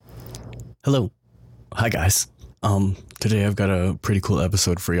Hello. Hi, guys. Today I've got a pretty cool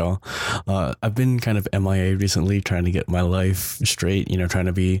episode for y'all. I've been kind of MIA recently, trying to get my life straight, trying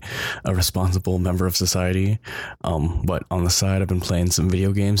to be a responsible member of society. But on the side, I've been playing some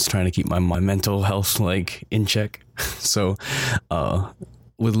video games, trying to keep my mental health, in check. So, with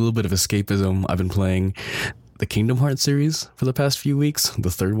a little bit of escapism, I've been playing the Kingdom Hearts series for the past few weeks.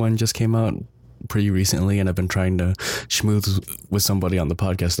 The third one just came out pretty recently, and I've been trying to schmooze with somebody on the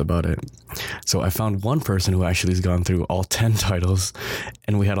podcast about it. So I found one person who actually has gone through all 10 titles,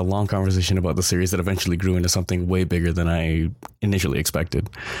 and we had a long conversation about the series that eventually grew into something way bigger than I initially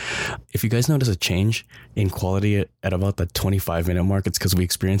expected. If you guys notice a change in quality at about the 25-minute mark, it's because we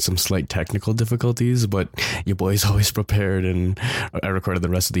experienced some slight technical difficulties, but your boy's always prepared, and I recorded the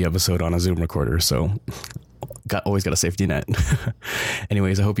rest of the episode on a Zoom recorder, so always got a safety net.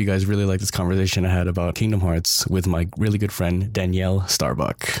 Anyways, I hope you guys really like this conversation I had about Kingdom Hearts with my really good friend Danielle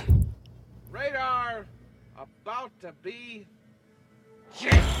Starbuck. Radar about to be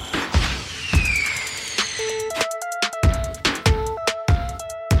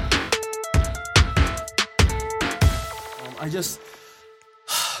I just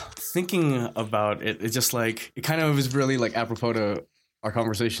thinking about it. It's just it kind of is really apropos to our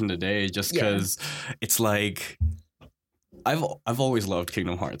conversation today, just because it's I've always loved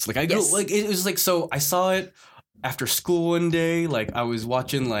Kingdom Hearts. I grew it was so I saw it after school one day. I was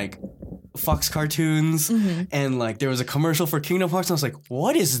watching Fox cartoons, and there was a commercial for Kingdom Hearts, and I was like,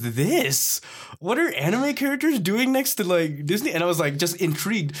 what is this? What are anime characters doing next to Disney? And I was just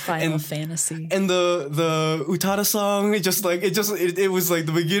intrigued. Final Fantasy. And the Utada song, it was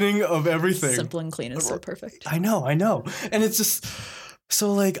the beginning of everything. Simple and clean is so perfect. I know. And it's just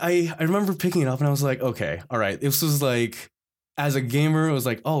so I remember picking it up and I was like, okay, all right. This was as a gamer, it was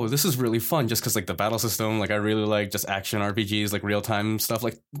oh, this is really fun just because the battle system, I really like just action RPGs, real-time stuff.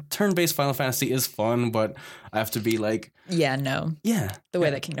 Turn-based Final Fantasy is fun, but I have to be the way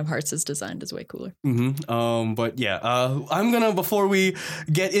that Kingdom Hearts is designed is way cooler. But yeah, I'm gonna, before we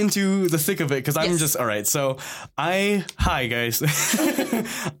get into the thick of it, because I'm just, all right, so hi guys.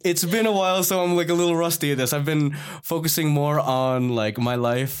 It's been a while, so I'm a little rusty at this. I've been focusing more on my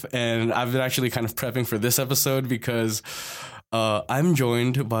life, and I've been actually kind of prepping for this episode because I'm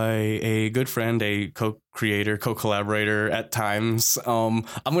joined by a good friend, a co-creator, co-collaborator at times. I'm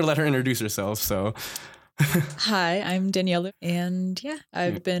going to let her introduce herself. So, hi, I'm Danielle, and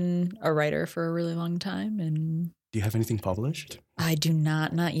I've been a writer for a really long time. And do you have anything published? I do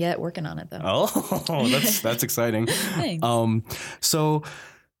not yet. Working on it though. Oh, that's exciting. Thanks. So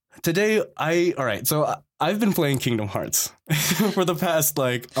today I've been playing Kingdom Hearts for the past,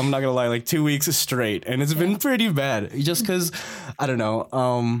 I'm not gonna lie, 2 weeks straight. And it's been pretty bad just because, I don't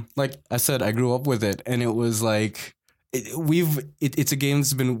know. Like I said, I grew up with it, and it was it's a game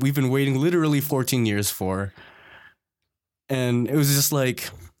we've been waiting literally 14 years for. And it was just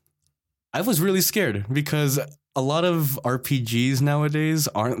I was really scared because a lot of RPGs nowadays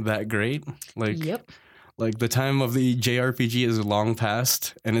aren't that great. Yep. The time of the JRPG is long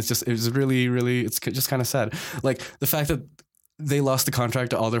past, and it's just kind of sad. The fact that they lost the contract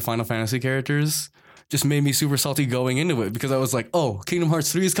to all their Final Fantasy characters just made me super salty going into it, because I was oh, Kingdom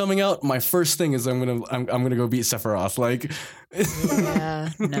Hearts 3 is coming out. My first thing is I'm gonna go beat Sephiroth. Yeah,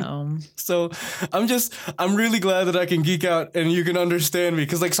 no. So I'm really glad that I can geek out and you can understand me,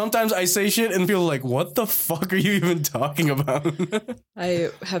 because sometimes I say shit and people are what the fuck are you even talking about? I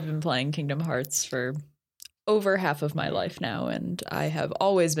have been playing Kingdom Hearts for over half of my life now, and I have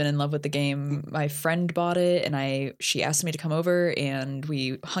always been in love with the game. My friend bought it, and she asked me to come over, and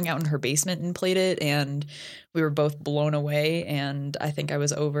we hung out in her basement and played it, and we were both blown away. And I think I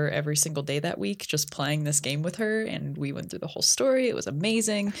was over every single day that week just playing this game with her, and we went through the whole story. It was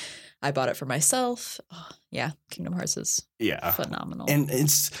amazing. I bought it for myself. Oh, yeah, Kingdom Hearts is phenomenal. And I'm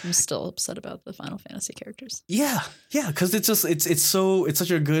still upset about the Final Fantasy characters. Yeah, because it's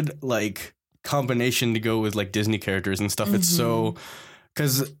such a good combination to go with Disney characters and stuff. It's so,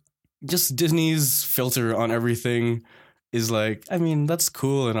 because just Disney's filter on everything is I mean, that's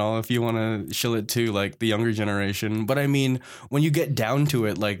cool and all if you want to shill it to the younger generation, but I mean, when you get down to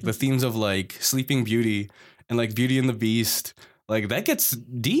it, the themes of Sleeping Beauty and Beauty and the Beast, that gets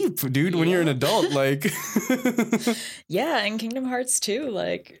deep, dude, when you're an adult. Yeah, and Kingdom Hearts too,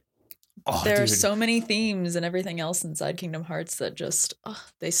 there are so many themes and everything else inside Kingdom Hearts that just,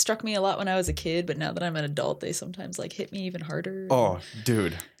 they struck me a lot when I was a kid, but now that I'm an adult, they sometimes hit me even harder. Oh,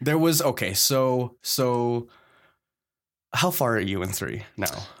 dude. There was, okay, so how far are you in 3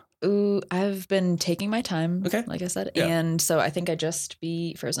 now? Ooh, I've been taking my time, like I said, Yeah. and so I think I just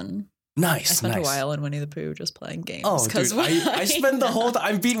beat Frozen. Nice. I spent nice. a while in Winnie the Pooh just playing games. Oh, dude, I spent the whole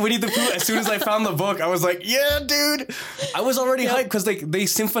time. I beat Winnie the Pooh as soon as I found the book. I was like, yeah, dude. I was already hyped because they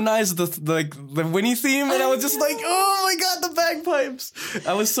symphonized the Winnie theme, and I was just like, oh my god, the bagpipes.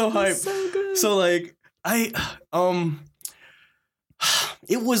 I was so hyped. So good. So like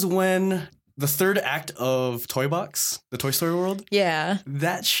it was when the third act of Toy Box, the Toy Story World. Yeah.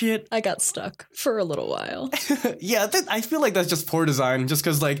 That shit. I got stuck for a little while. Yeah, I feel like that's just poor design. Just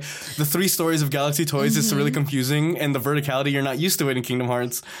because like the 3 stories of Galaxy Toys is really confusing, and the verticality, you're not used to it in Kingdom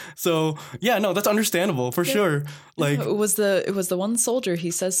Hearts. So yeah, no, that's understandable for sure. Like it was the one soldier.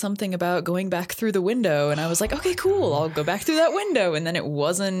 He says something about going back through the window, and I was like, okay, cool, I'll go back through that window. And then it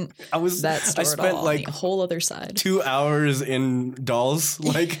wasn't. That store I spent at all, like on the whole other side. 2 hours in Dolls,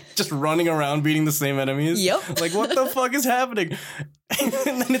 like just running around beating the same enemies. Yep. Like what the fuck is happening? And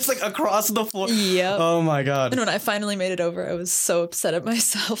then it's like across the floor. Yep. Oh my god. And when I finally made it over, I was so upset at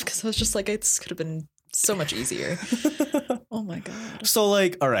myself because I was just like, this could have been so much easier. Oh my god. So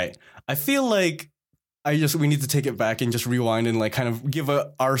like, all right, I feel like we need to take it back and just rewind and like kind of give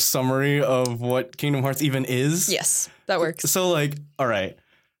our summary of what Kingdom Hearts even is. Yes, that works. So like, all right.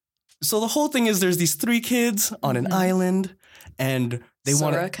 So the whole thing is there's these 3 kids on an island, and they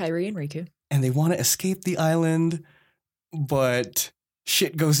want Sora, Kairi, and Riku. And they want to escape the island, but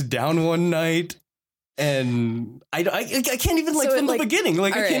shit goes down one night. And I can't even like from the beginning.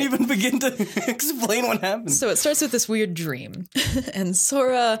 Like I can't even begin to explain what happened. So it starts with this weird dream, and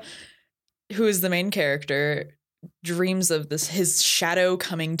Sora, who is the main character, dreams of his shadow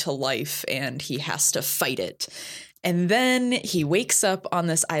coming to life, and he has to fight it. And then he wakes up on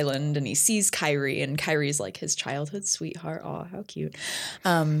this island and he sees Kairi, and Kairi's like his childhood sweetheart. Oh, how cute.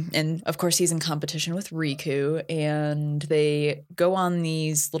 And of course he's in competition with Riku, and they go on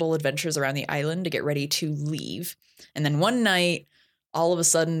these little adventures around the island to get ready to leave. And then one night, all of a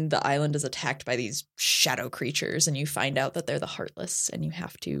sudden the island is attacked by these shadow creatures, and you find out that they're the Heartless, and you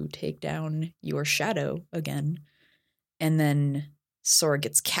have to take down your shadow again. And then Sora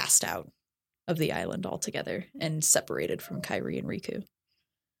gets cast out of the island altogether and separated from Kairi and Riku.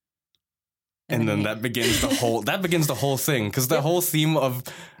 And then that begins the whole thing, because the whole theme of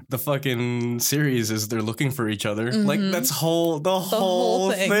the fucking series is they're looking for each other. Like that's the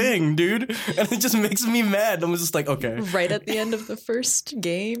whole thing, dude. And it just makes me mad. I'm just like, okay. Right at the end of the first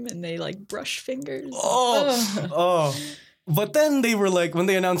game, and they like brush fingers. Oh. But then they were like, when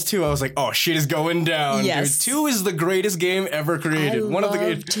they announced 2, I was like, oh, shit is going down, yes. dude. 2 is the greatest game ever created. One of the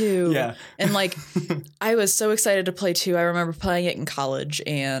greatest. 2. Yeah. And like, I was so excited to play 2. I remember playing it in college,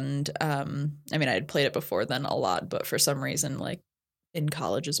 and I mean, I had played it before then a lot, but for some reason, like in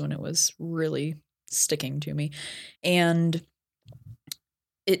college is when it was really sticking to me. And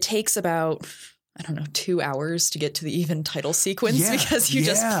it takes about, I don't know, 2 hours to get to the even title sequence because you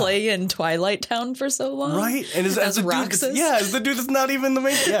just play in Twilight Town for so long. Right. And as Roxas. As the dude that's not even the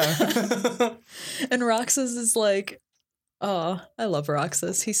main. Yeah. And Roxas is like, oh, I love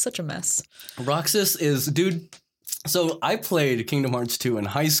Roxas. He's such a mess. Roxas is, dude. So I played Kingdom Hearts 2 in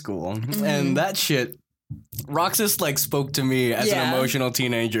high school, and that shit. Roxas like spoke to me as an emotional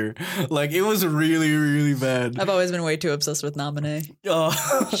teenager. Like it was really, really bad. I've always been way too obsessed with Naminé.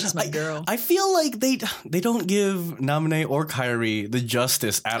 She's my girl. I feel like they don't give Naminé or Kairi the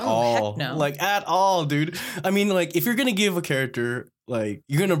justice at all. Heck no. Like at all, dude. I mean, like if you're gonna give a character, like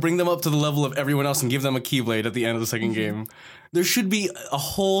you're gonna bring them up to the level of everyone else and give them a Keyblade at the end of the second game. There should be a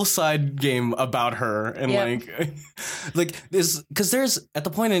whole side game about her, and like this, because there's at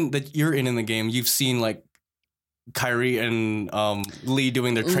the point that you're in the game, you've seen like Kairi and Lee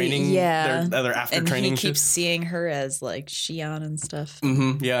doing their training, their after and training. And he keeps seeing her as like Xion and stuff.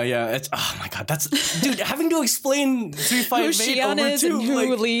 Yeah. It's, oh my god, that's dude. Having to explain 358 who Xion over is 2, and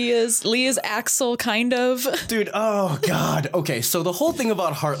who Lee is. Lee is Axel, kind of. Dude, oh god. Okay, so the whole thing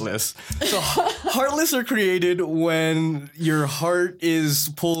about Heartless. So Heartless are created when your heart is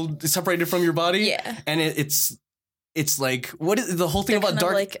separated from your body, and it's like, what is the whole thing about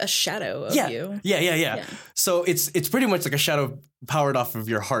dark? Like a shadow of you. Yeah. So it's pretty much like a shadow powered off of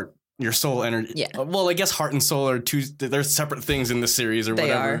your heart, your soul energy. Yeah. Well, I guess heart and soul are they're separate things in this series or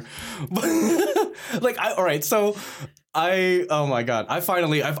whatever. They are. But all right. So oh my god, I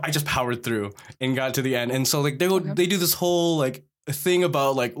just powered through and got to the end. And so like they do this whole like thing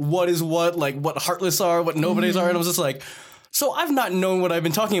about like what is what, like what Heartless are, what Nobodies are. And I was just like, so I've not known what I've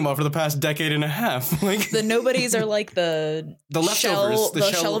been talking about for the past decade and a half. Like the Nobodies are like the leftovers,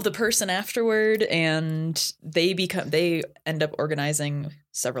 the shell of the person afterward, and they end up organizing.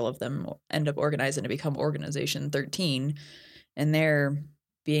 Several of them end up organizing to become Organization 13, and they're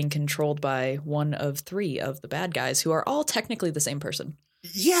being controlled by one of 3 of the bad guys, who are all technically the same person.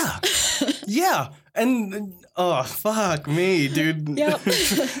 Yeah. Yeah. And oh fuck me, dude. Yep.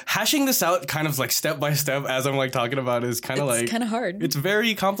 Hashing this out kind of like step by step as I'm like talking about is kind of like kind of hard. It's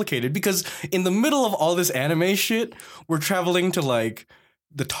very complicated because in the middle of all this anime shit, we're traveling to like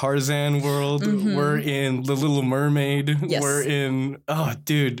the Tarzan world. We're in The Little Mermaid. Yes. We're in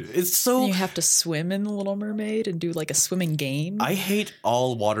dude, it's so You have to swim in The Little Mermaid and do like a swimming game. I hate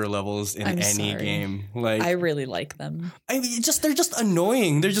all water levels in any sorry. game. Like I really like them. I mean, they're just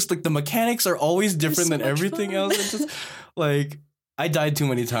annoying. They're just like the mechanics are always different so than much everything fun. else. It's just like I died too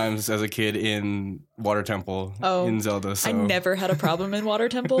many times as a kid in Water Temple in Zelda. So I never had a problem in Water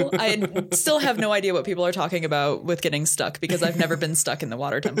Temple. I still have no idea what people are talking about with getting stuck because I've never been stuck in the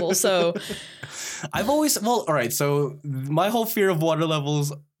Water Temple. So I've always all right. So my whole fear of water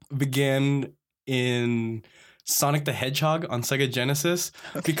levels began in Sonic the Hedgehog on Sega Genesis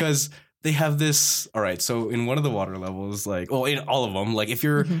because they have this. All right. So in one of the water levels, like, in all of them, like if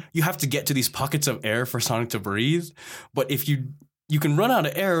you have to get to these pockets of air for Sonic to breathe. But if you can run out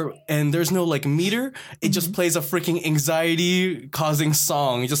of air and there's no like meter, it just plays a freaking anxiety causing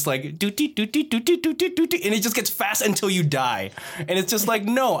song. Just like doot and it just gets fast until you die. And it's just like,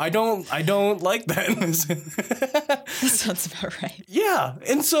 no, I don't like that. that sounds about right. Yeah.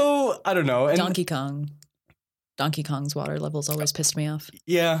 And so I don't know. And Donkey Kong's water levels always pissed me off.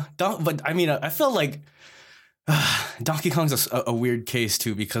 yeah, but I mean, I feel like Donkey Kong's a weird case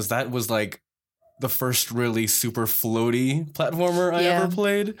too, because that was like the first really super floaty platformer I ever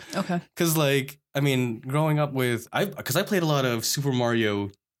played. Okay. Because like, I mean, growing up because I played a lot of Super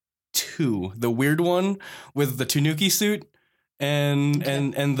Mario 2, the weird one with the Tanuki suit and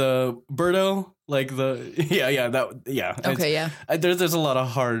the Birdo, like the Okay, yeah. There's a lot of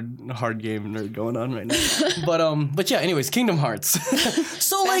hard game nerd going on right now. But yeah, anyways, Kingdom Hearts.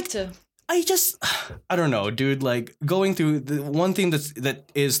 So I don't know, dude. Like going through the one thing that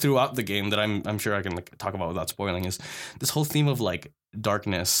is throughout the game that I'm sure I can like talk about without spoiling is this whole theme of like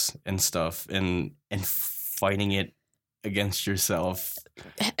darkness and stuff and fighting it against yourself.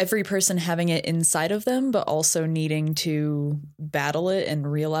 Every person having it inside of them, but also needing to battle it and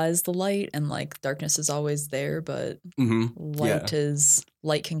realize the light. And like darkness is always there, but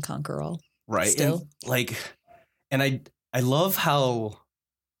light can conquer all. Right. Still. And I love how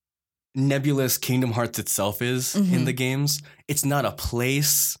nebulous Kingdom Hearts itself is in the games. It's not a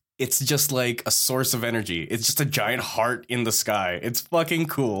place. It's just like a source of energy. It's just a giant heart in the sky. It's fucking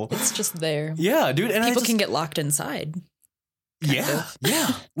cool. It's just there. Yeah, dude. And people can get locked inside. Yeah.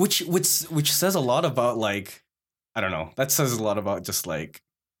 Which says a lot about like, I don't know. That says a lot about just like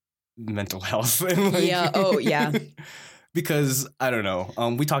mental health. And like, Yeah. Oh, yeah. Because I don't know.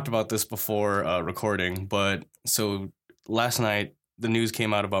 We talked about this before recording, but so last night the news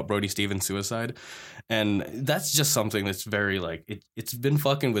came out about Brody Stevens' suicide, and that's just something that's very like it's been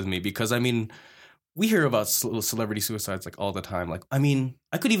fucking with me because I mean we hear about celebrity suicides like all the time. Like I mean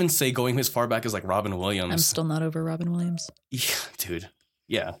I could even say going as far back as like Robin Williams. I'm still not over Robin Williams. Yeah, dude.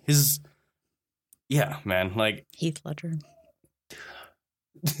 Yeah, man. Like Heath Ledger.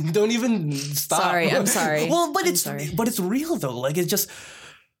 Don't even stop. I'm sorry. Well, but it's real though. Like it just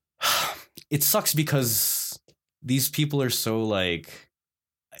it sucks because these people are so like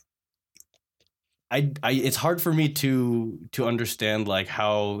it's hard for me to understand like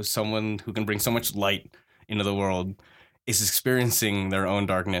how someone who can bring so much light into the world is experiencing their own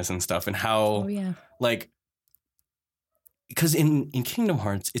darkness and stuff and how like because in Kingdom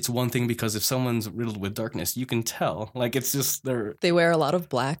Hearts it's one thing because if someone's riddled with darkness you can tell like it's just they wear a lot of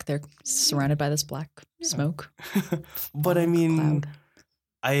black. They're surrounded by this black smoke. But I mean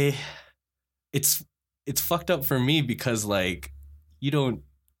cloud. it's fucked up for me because like you don't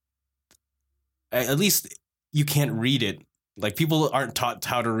at least you can't read it. Like people aren't taught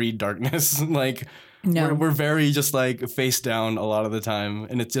how to read darkness. Like no. we're very just like face down a lot of the time.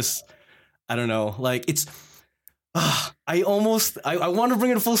 And it's just, I don't know, like it's, I want to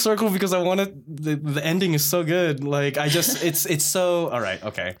bring it full circle because I want it, the ending is so good. Like I just, it's so, all right.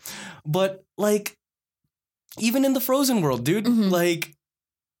 Okay. But like, even in the Frozen world, dude, like,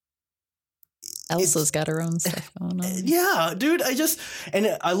 Elsa's got her own stuff going on. Yeah, dude.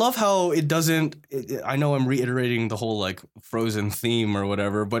 I love how it doesn't. I know I'm reiterating the whole like Frozen theme or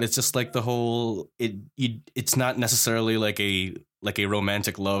whatever, but it's just like the whole. It's not necessarily like a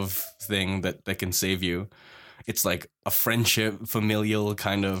romantic love thing that can save you. It's like a friendship, familial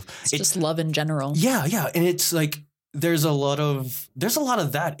kind of. It's just love in general. Yeah, and it's like there's a lot of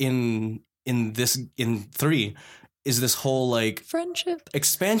that in 3. Is this whole like friendship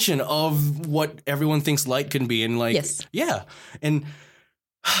expansion of what everyone thinks light can be and like yes. Yeah. And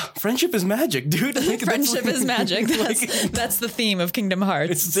friendship is magic, dude. Like, Friendship is magic. Like, That's the theme of Kingdom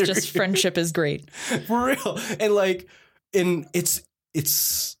Hearts. It's It's just friendship is great. for real. And like, it's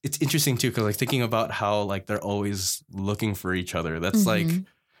interesting too, because like thinking about how like they're always looking for each other. That's like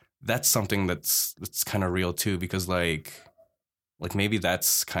that's something that's kind of real too, because like maybe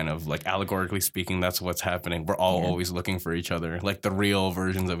that's kind of like allegorically speaking, that's what's happening. We're all always looking for each other, like the real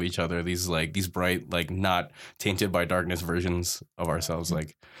versions of each other. These bright, like not tainted by darkness versions of ourselves.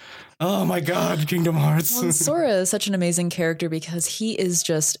 Like, oh my God, Kingdom Hearts. Well, Sora is such an amazing character because he is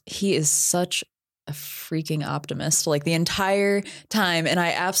such a freaking optimist, like the entire time. And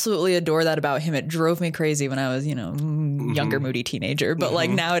I absolutely adore that about him. It drove me crazy when I was, younger, moody teenager. But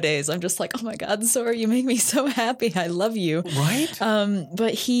like nowadays, I'm just like, oh my God, Sora, you make me so happy. I love you. Right.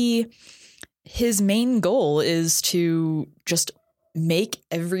 But his main goal is to just make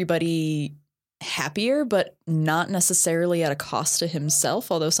everybody happier, but not necessarily at a cost to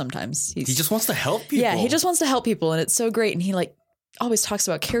himself. Although sometimes he just wants to help people. Yeah, he just wants to help people. And it's so great. And he like always talks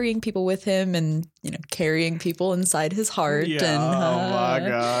about carrying people with him and, carrying people inside his heart. Yeah, and, oh my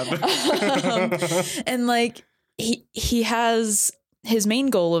God. and like he has his main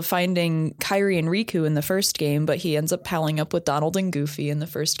goal of finding Kairi and Riku in the first game, but he ends up palling up with Donald and Goofy in the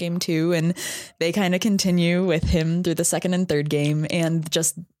first game too. And they kind of continue with him through the second and third game. And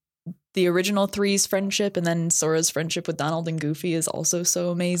just the original three's friendship and then Sora's friendship with Donald and Goofy is also so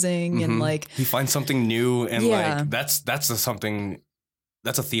amazing. And like he finds something new, and like that's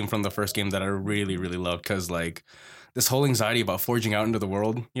a theme from the first game that I really, really loved, because like this whole anxiety about forging out into the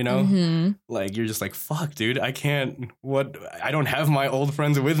world, like you're just like, fuck, dude, I don't have my old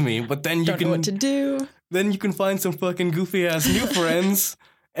friends with me, but then you know what to do. Then you can find some fucking goofy ass new friends.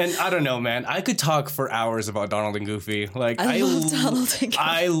 And I don't know, man. I could talk for hours about Donald and Goofy. Like I love Donald and Goofy.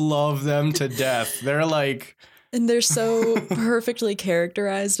 I love them to death. They're like, and they're so perfectly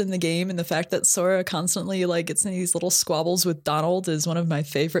characterized in the game. And the fact that Sora constantly like gets in these little squabbles with Donald is one of my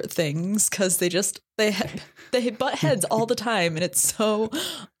favorite things, because they butt heads all the time. And it's so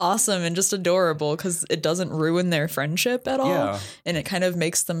awesome and just adorable because it doesn't ruin their friendship at all. Yeah. And it kind of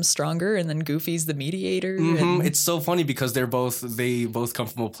makes them stronger. And then Goofy's the mediator. And it's so funny because they both come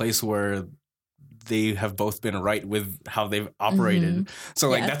from a place where they have both been right with how they've operated. So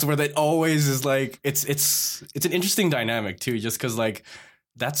like that's where that always is like it's an interesting dynamic too, just because like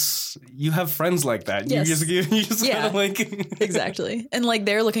you have friends like that. Yes. You just kind of like exactly. And like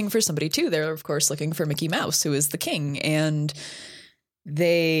they're looking for somebody too. They're of course looking for Mickey Mouse, who is the king, and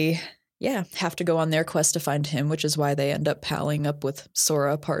they have to go on their quest to find him, which is why they end up palling up with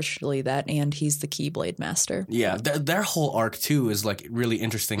Sora, partially that, and he's the Keyblade Master. Yeah, their whole arc too is like really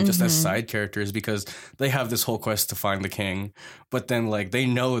interesting, just as side characters, because they have this whole quest to find the king, but then like they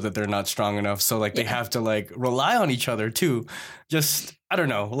know that they're not strong enough, so like they have to like rely on each other too. Just I don't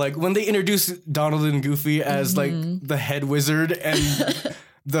know, like when they introduce Donald and Goofy as like the head wizard and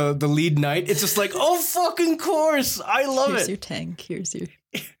the lead knight, it's just like, oh fucking course, I love it. Here's your tank. Here's your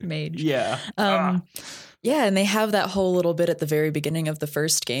mage. Yeah. Yeah, and they have that whole little bit at the very beginning of the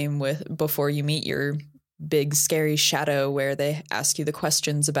first game before you meet your big scary shadow, where they ask you the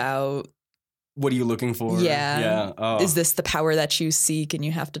questions about what are you looking for? Yeah. Oh. Is this the power that you seek? And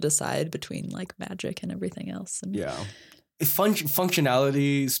you have to decide between like magic and everything else. And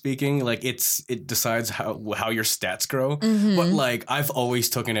functionality speaking, like it decides how your stats grow. But like I've always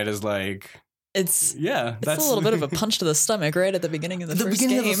taken it as like it's that's a little bit of a punch to the stomach right at the beginning of the first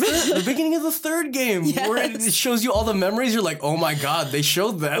game. The beginning of the third game, where it shows you all the memories. You're like, oh my God, they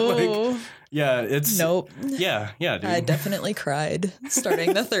showed that. Oh. Like, it's nope. Yeah, dude. I definitely cried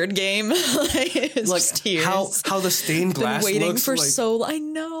starting the third game. Like just tears. How the stained glass. Been waiting looks for like, so. I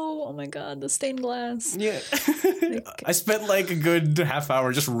know. Oh my God, the stained glass. Yeah. I spent like a good half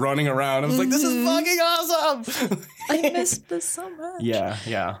hour just running around. I was like, this is fucking awesome. I missed this so much.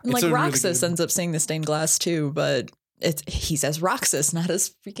 Yeah. And like Roxas ends up seeing the stained glass too, but he says Roxas, not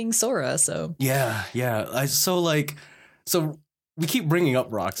as freaking Sora. So yeah. So we keep bringing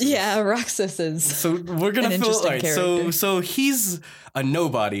up Roxas. Yeah, Roxas is. So we're gonna feel right. So he's a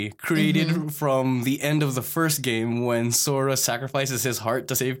nobody created from the end of the first game when Sora sacrifices his heart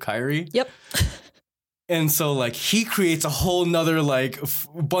to save Kairi. Yep. And so, like, he creates a whole nother, like,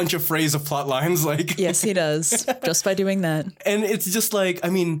 bunch of phrase of plot lines, like... Yes, he does, just by doing that. And it's just, like, I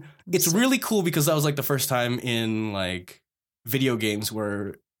mean, it's really cool because that was, like, the first time in, like, video games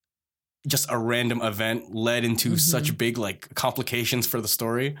where just a random event led into such big, like, complications for the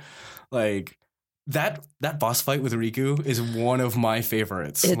story. Like, that boss fight with Riku is one of my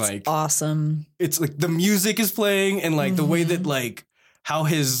favorites. It's like, awesome. It's, like, the music is playing and, like, the way that, like... how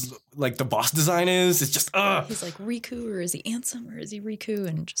his like the boss design is. It's just He's like Riku, or is he Ansem, or is he Riku?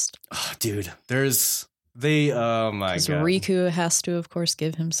 And just dude, oh my god. Riku has to, of course,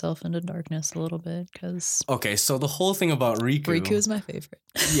 give himself into darkness a little bit because Okay, so the whole thing about Riku is my favorite.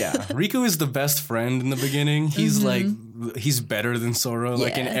 yeah, Riku is the best friend in the beginning. He's like, he's better than Sora.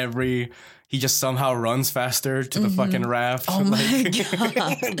 Like in he just somehow runs faster to the fucking raft. Oh my like,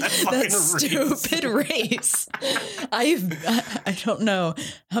 god, that stupid race! I don't know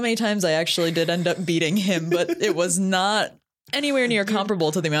how many times I actually did end up beating him, but it was not anywhere near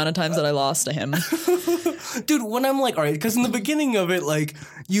comparable to the amount of times that I lost to him. Dude, when I'm like, all right, because in the beginning of it, like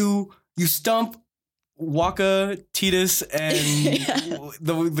you stomp Waka, Tidus, and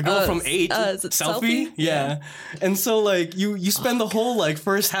the girl from 8, is it Selfie? Yeah. And so like you spend the whole like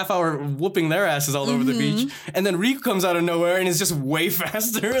first half hour whooping their asses all over the beach, and then Riku comes out of nowhere and is just way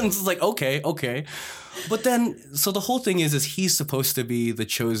faster, and it's like, okay. But then, so the whole thing is he's supposed to be the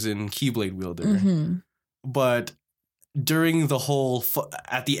chosen Keyblade wielder, but during the whole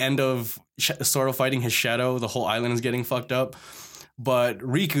at the end of Sora fighting his shadow, the whole island is getting fucked up. But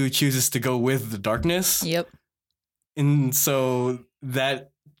Riku chooses to go with the darkness. Yep. And so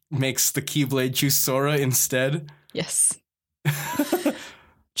that makes the Keyblade choose Sora instead. Yes.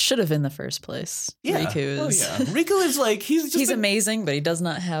 Should have in the first place. Yeah. Riku is Riku is like he's amazing, but he does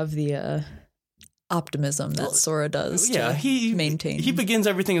not have the optimism that Sora does. Yeah, he maintain. He begins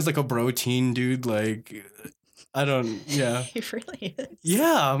everything as like a bro teen dude. Like He really is.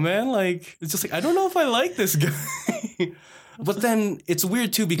 Yeah, man. Like it's just like I don't know if I like this guy. But then it's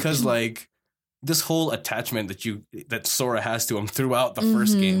weird too because like this whole attachment that Sora has to him throughout the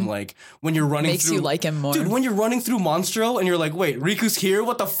first game, like when you're running makes through, you like him more. Dude, when you're running through Monstro and you're like, wait, Riku's here?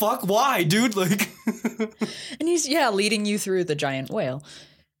 What the fuck? Why, dude? Like, and he's leading you through the giant whale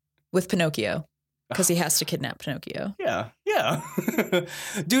with Pinocchio because he has to kidnap Pinocchio. Yeah.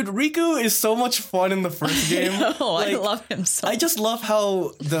 Dude, Riku is so much fun in the first game. I love him so much. I just love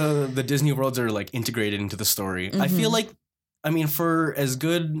how the Disney worlds are like integrated into the story. I feel like, I mean, for as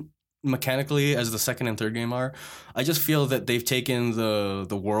good mechanically as the second and third game are, I just feel that they've taken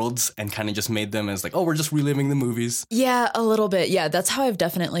the worlds and kind of just made them as like, oh, we're just reliving the movies. Yeah, a little bit. Yeah, that's how I've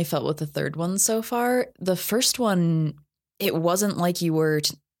definitely felt with the third one so far. The first one, it wasn't like you were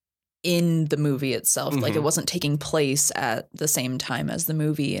in the movie itself. Like it wasn't taking place at the same time as the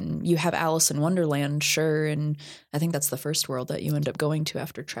movie. And you have Alice in Wonderland, sure. And I think that's the first world that you end up going to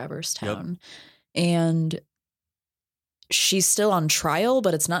after Traverse Town. Yep. And she's still on trial,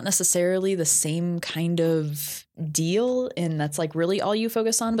 but it's not necessarily the same kind of deal. And that's like really all you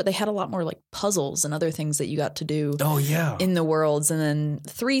focus on. But they had a lot more like puzzles and other things that you got to do in the worlds. And then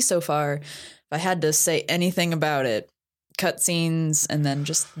 3 so far, if I had to say anything about it, cutscenes and then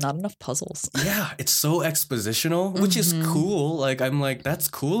just not enough puzzles. Yeah, it's so expositional, which is cool. Like I'm like, that's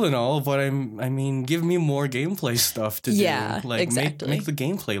cool and all, but I mean, give me more gameplay stuff to do. Like exactly. make the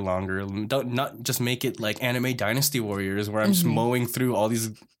gameplay longer. Not just make it like Anime Dynasty Warriors where I'm just mowing through all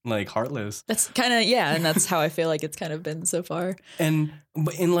these like Heartless. That's kind of and that's how I feel like it's kind of been so far. And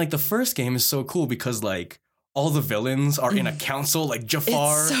in like the first game is so cool because like all the villains are in a council, like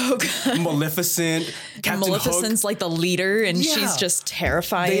Jafar, so good. Maleficent, Captain Maleficent's Hook. Like the leader, and she's just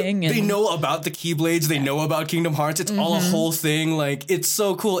terrifying. They know about the Keyblades. They know about Kingdom Hearts. It's all a whole thing. Like it's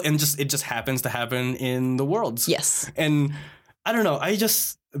so cool, and it just happens to happen in the worlds. Yes, and I don't know.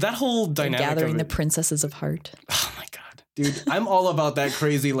 That whole dynamic, gathering the princesses of heart. Oh my god. Dude, I'm all about that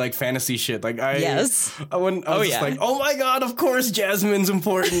crazy like fantasy shit. Like I was just like, oh my god, of course Jasmine's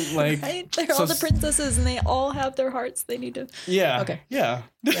important. Like they're all the princesses and they all have their hearts. They need to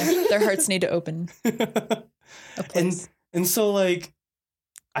their hearts need to open a place. And so like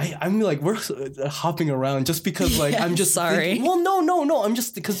I'm like we're hopping around just because like I'm just sorry. Well, no. I'm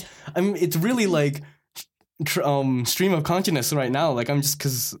just because it's really like stream of consciousness right now. Like I'm just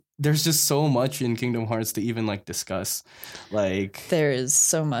because there's just so much in Kingdom Hearts to even like discuss. Like there is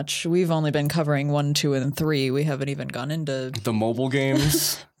so much. We've only been covering 1, 2, and 3. We haven't even gone into the mobile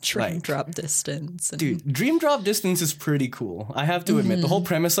games. Dream Drop Distance. Dude, Dream Drop Distance is pretty cool. I have to admit, the whole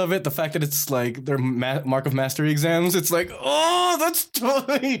premise of it, the fact that it's like their Mark of Mastery exams, it's like, oh, that's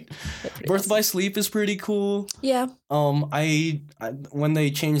tight. Birth by Sleep is pretty cool. Yeah. I when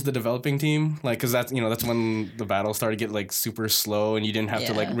they changed the developing team, like, cause that's when the battle started to get like super slow and you didn't have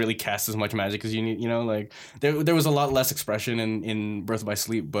to like really cast as much magic as you need, like there was a lot less expression in Birth by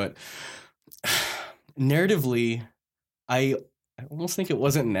Sleep, but narratively, I almost think it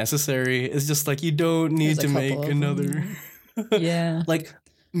wasn't necessary. It's just like you don't need to make another. Like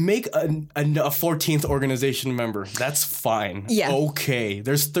make a 14th organization member. That's fine. Yeah. Okay.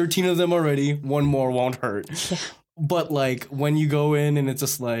 There's 13 of them already. One more won't hurt. Yeah. But like when you go in and it's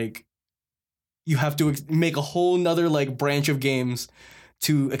just like you have to make a whole nother like branch of games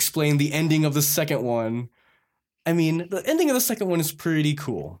to explain the ending of the second one. I mean, the ending of the second one is pretty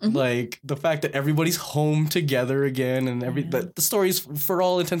cool. Mhm. Like the fact that everybody's home together again and the story's for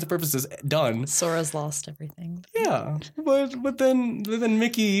all intents and purposes done. Sora's lost everything. Yeah, but then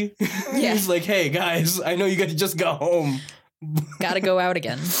Mickey Yeah. he's like, hey guys, I know you guys just got home. Gotta go out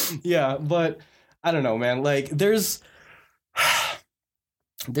again. Yeah, but I don't know, man. Like there's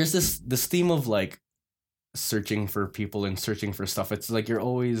this theme of like searching for people and searching for stuff. It's like you're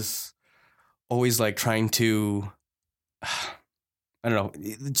always like trying to I don't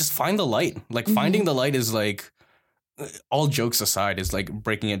know, just find the light. Like finding the light is like, all jokes aside, is like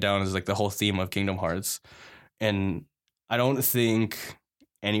breaking it down is like the whole theme of Kingdom Hearts. And I don't think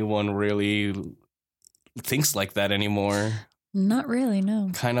anyone really thinks like that anymore. Not really, no.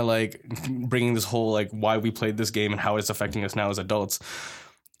 Kind of like bringing this whole like why we played this game and how it's affecting us now as adults.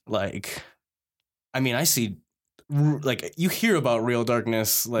 Like, I mean, I see like you hear about Real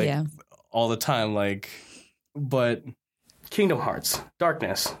Darkness like Yeah. all the time, like, but Kingdom Hearts,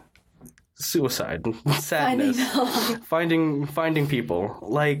 darkness, suicide, sadness, finding people.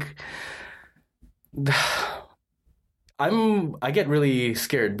 Like, I get really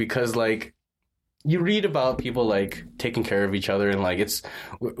scared because like you read about people like taking care of each other and like it's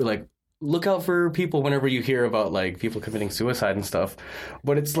like look out for people whenever you hear about like people committing suicide and stuff,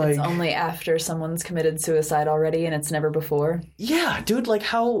 but it's like It's only after someone's committed suicide already and it's never before. yeah, dude, like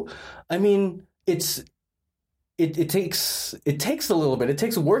how, I mean, it takes a little bit. It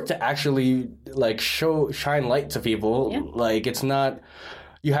takes work to actually like shine light to people. Yeah. Like it's not,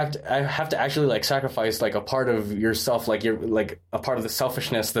 I have to actually like sacrifice like a part of yourself, like you're like a part of the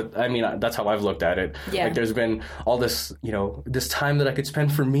selfishness that, I mean, that's how I've looked at it. Yeah. Like there's been all this, you know, this time that I could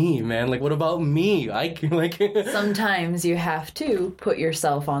spend for me, man. Like what about me? I can like Sometimes you have to put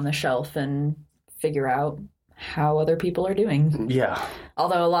yourself on the shelf and figure out how other people are doing. yeah.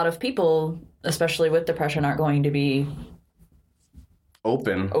 Although a lot of people, especially with depression, aren't going to be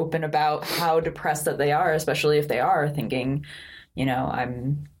open about how depressed that they are, especially if they are thinking, you know,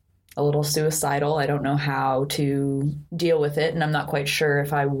 I'm a little suicidal. I don't know how to deal with it. And I'm not quite sure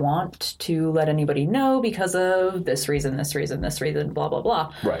if I want to let anybody know because of this reason, blah, blah,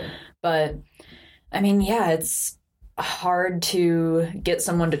 blah. Right. But I mean, yeah, it's hard to get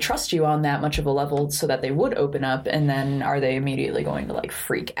someone to trust you on that much of a level so that they would open up. And then are they immediately going to like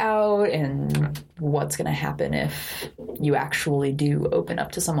freak out? And what's going to happen if you actually do open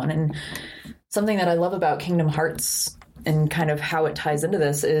up to someone? And something that I love about Kingdom Hearts and kind of how it ties into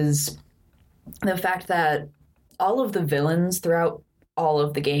this is the fact that all of the villains throughout all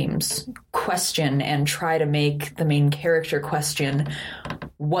of the games question and try to make the main character question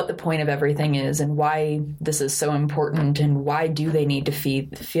what the point of everything is and why this is so important and why do they need to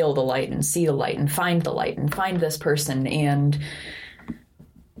feel the light and see the light and find this person. And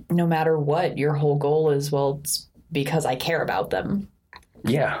no matter what, your whole goal is, well, it's because I care about them.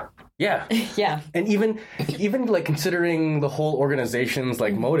 Yeah. Yeah. Yeah. And even like considering the whole organization's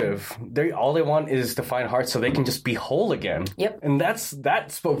like motive, all they want is to find hearts so they can just be whole again. Yep. And that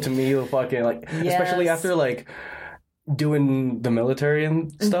spoke to me fucking like, especially Yes. after like doing the military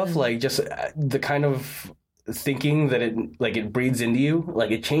and stuff, like just the kind of thinking that it breeds into you, like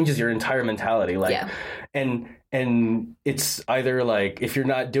it changes your entire mentality. Like, Yeah. and it's either like if you're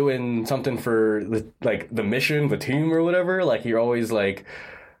not doing something for the mission, the team or whatever, like you're always like,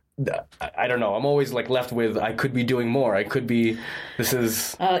 I don't know. I'm always like left with I could be doing more. I could be. This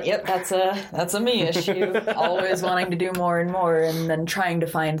is. Yep, that's a me issue. Always wanting to do more and more, and then trying to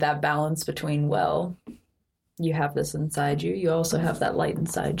find that balance between, well, you have this inside you. You also have that light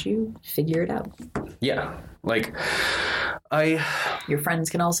inside you. Figure it out. Yeah, like Your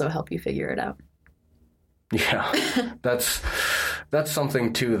friends can also help you figure it out. Yeah, that's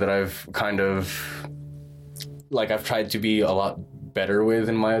something too that I've kind of like I've tried to be a lot better with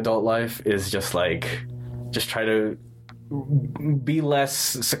in my adult life is just try to be less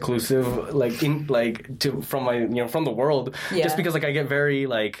seclusive from my from the world. Yeah. Just because like I get very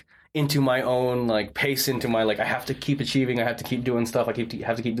like into my own like pace, into my like I have to keep achieving, I have to keep doing stuff, have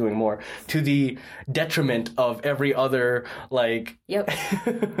to keep doing more to the detriment of every other like Yep.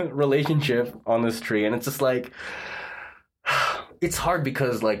 relationship on this tree. And it's just like it's hard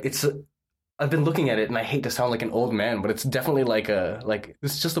because like I've been looking at it and I hate to sound like an old man, but it's definitely like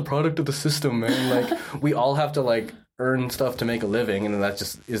it's just a product of the system, man. Like we all have to like earn stuff to make a living, and that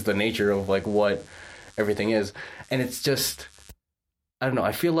just is the nature of like what everything is. And it's just, I don't know,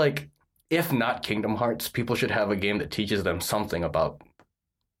 I feel like if not Kingdom Hearts, people should have a game that teaches them something about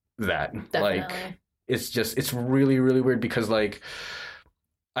that. Definitely. Like it's really, really weird because like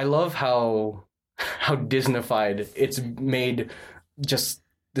I love how Disneyfied it's made just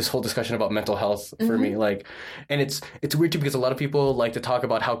this whole discussion about mental health for me, like, and it's weird too because a lot of people like to talk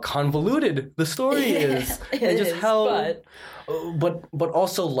about how convoluted the story is, and just how, but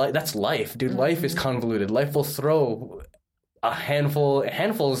also that's life, dude. Life is convoluted. Life will throw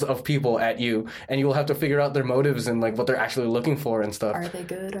handfuls of people at you, and you will have to figure out their motives and like what they're actually looking for and stuff. Are they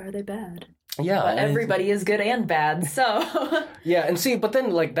good? Are they bad? Yeah, but everybody is good and bad, so yeah, and see, but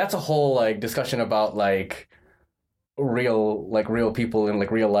then like that's a whole like discussion about like real people in like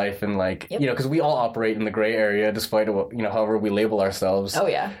real life and like you know, because we all operate in the gray area despite you know however we label ourselves. Oh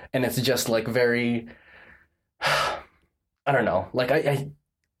yeah, and it's just like very I don't know, like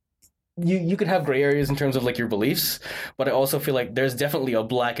you could have gray areas in terms of like your beliefs, but I also feel like there's definitely a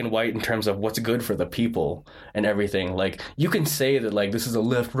black and white in terms of what's good for the people and everything. Like you can say that like this is a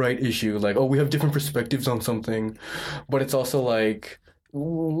left-right issue, like oh we have different perspectives on something, but it's also like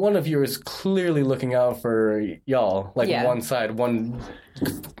one of you is clearly looking out for y'all, like one side, one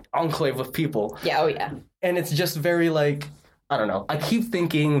enclave of people. Yeah, oh yeah. And it's just very like, I don't know. I keep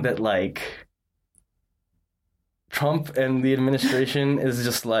thinking that like Trump and the administration is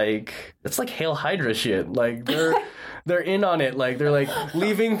just like, it's like Hail Hydra shit. Like they're in on it. Like they're like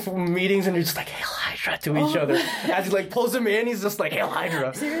leaving from meetings and you're just like Hail Hydra to each other. As he like pulls him in, he's just like Hail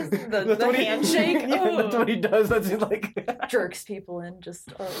Hydra. Seriously? The handshake? Yeah, that's what he does. That's like jerks people in just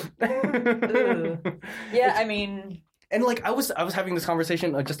yeah, I mean, and like I was having this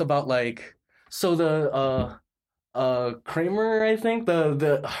conversation just about like, so the Kramer, I think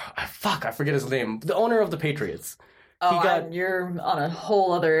the fuck, I forget his name, the owner of the Patriots. You're on a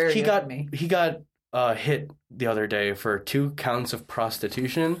whole other area. He got hit the other day for 2 counts of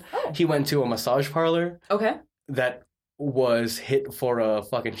prostitution. Oh. He went to a massage parlor. Okay. That was hit for a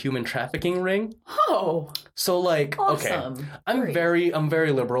fucking human trafficking ring. Oh. So like, awesome. Okay, I'm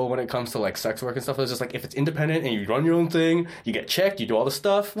very liberal when it comes to like sex work and stuff. It's just like if it's independent and you run your own thing, you get checked, you do all the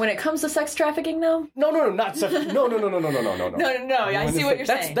stuff. When it comes to sex trafficking, though? No, not sex. No. No. I see what you're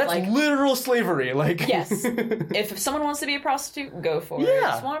saying. That's like, literal slavery. Like yes, if someone wants to be a prostitute, go for it.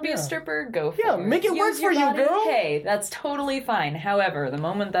 If you want to be a stripper, go for it. Yeah, make it work for body, you, girl. Hey, that's totally fine. However, the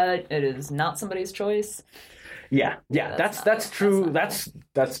moment that it is not somebody's choice. Yeah, that's true. That's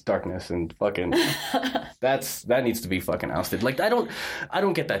darkness and fucking that needs to be fucking ousted. Like I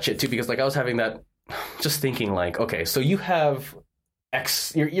don't get that shit too, because like I was having that, just thinking like, okay, so you have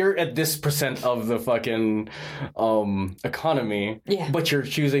X, you're at this percent of the fucking economy, but you're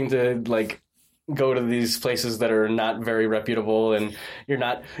choosing to like go to these places that are not very reputable, and you're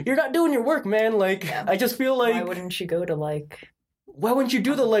not doing your work, man. Like I just feel like, why wouldn't you go to like? Why wouldn't you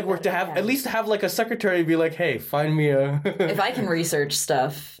do the legwork to have at least have like a secretary be like, hey, find me a if I can research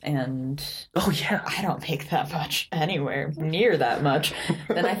stuff and I don't make that much anywhere near that much,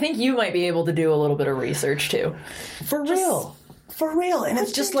 then I think you might be able to do a little bit of research too. For real. And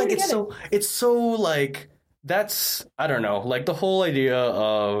it's just like it's so like, that's, I don't know, like the whole idea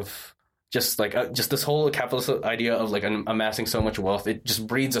of just like just this whole capitalist idea of like amassing so much wealth, it just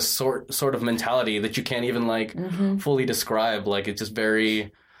breeds a sort of mentality that you can't even like fully describe. Like it's just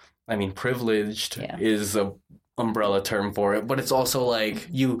very, I mean, privileged is a umbrella term for it, but it's also like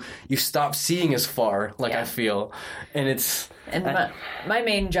you stop seeing as far, like I feel, and it's my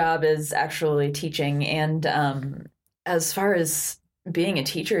main job is actually teaching, and as far as being a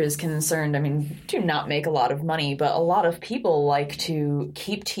teacher is concerned, I mean, do not make a lot of money, but a lot of people like to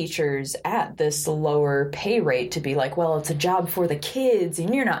keep teachers at this lower pay rate to be like, well, it's a job for the kids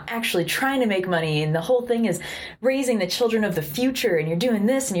and you're not actually trying to make money, and the whole thing is raising the children of the future, and you're doing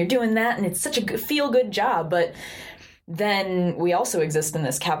this and you're doing that, and it's such a feel-good job. But then we also exist in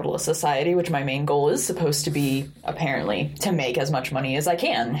this capitalist society, which my main goal is supposed to be apparently to make as much money as I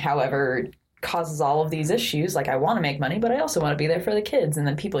can. However, causes all of these issues. Like, I want to make money, but I also want to be there for the kids. And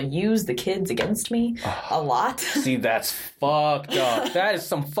then people use the kids against me a lot. See, that's fucked up. That is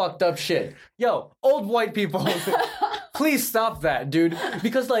some fucked up shit. Yo, old white people, please stop that, dude.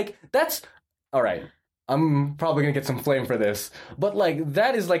 Because, like, that's... All right. I'm probably going to get some flame for this. But, like,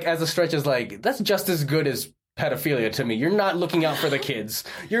 that is, like, as a stretch as, like, that's just as good as pedophilia to me. You're not looking out for the kids.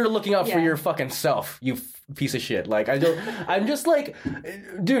 You're looking out for your fucking self, you piece of shit. Like, I'm just like,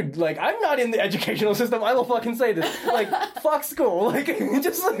 dude, like, I'm not in the educational system. I will fucking say this. Like, fuck school. Like,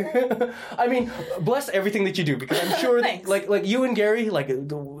 just like, I mean, bless everything that you do, because I'm sure that, like you and Gary, like,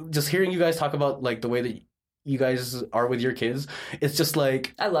 just hearing you guys talk about, like, the way that you guys are with your kids, it's just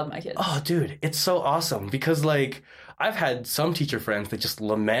like, I love my kids. Oh, dude, it's so awesome, because, like, I've had some teacher friends that just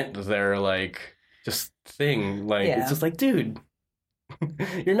lament their, like, just thing. Like, it's just like, dude,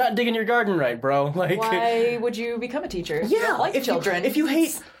 You're not digging your garden right, bro. Like, Why would you become a teacher? If you yeah, don't like children. if you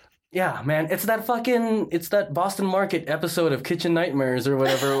hate. Yeah, man, it's that Boston Market episode of Kitchen Nightmares or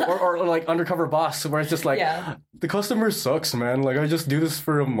whatever, or like Undercover Boss, where it's just like, the customer sucks, man. Like, I just do this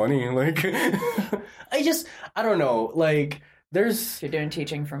for money. Like, I don't know. Like, if you're doing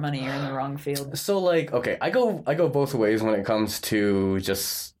teaching for money, you're in the wrong field. So, like, okay, I go both ways when it comes to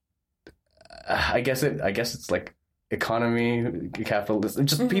just, I guess it's like economy, capitalism,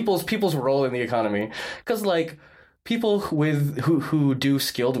 just people's role in the economy, because like. People who do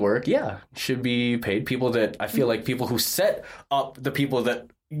skilled work, should be paid. People that I feel like people who set up the people that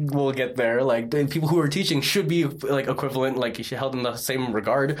will get there, like the people who are teaching, should be like equivalent, like held in the same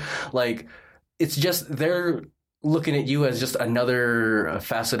regard. Like it's just they're looking at you as just another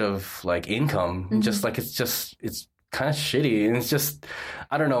facet of like income. Just like it's kind of shitty, and it's just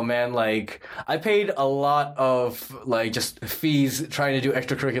I don't know, man. Like I paid a lot of like just fees trying to do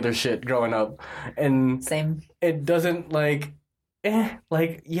extracurricular shit growing up, and same. It doesn't like,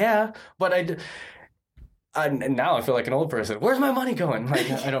 but now I feel like an old person. Where's my money going? Like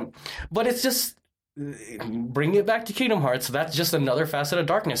I don't. But it's just bring it back to Kingdom Hearts. That's just another facet of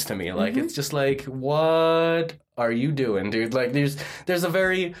darkness to me. Like it's just like, what are you doing, dude? Like there's a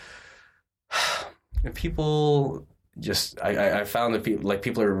very people. Just I found that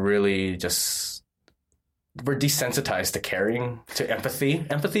people are really just we're desensitized to caring, to empathy.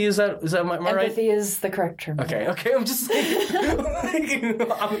 Empathy is that am I right? Empathy is the correct term. Okay. I'm just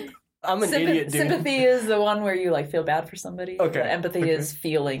I'm an idiot, dude. Sympathy is the one where you like feel bad for somebody. Okay. Empathy is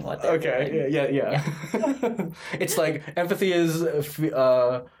feeling what they're doing. Yeah. It's like empathy is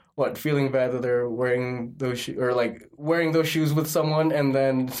feeling bad that they're wearing those shoes, or like wearing those shoes with someone, and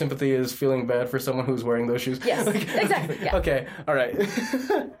then sympathy is feeling bad for someone who's wearing those shoes. Yes, exactly. Yeah. Okay, all right.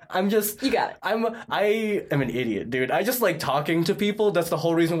 You got it. I am an idiot, dude. I just like talking to people. That's the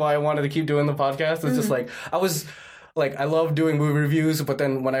whole reason why I wanted to keep doing the podcast. It's just like I love doing movie reviews, but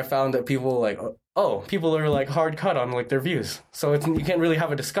then when I found that people people are like hard cut on like their views, so you can't really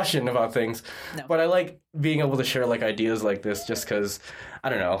have a discussion about things. No. But I like being able to share like ideas like this, just because I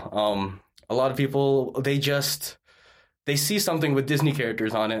don't know. A lot of people they see something with Disney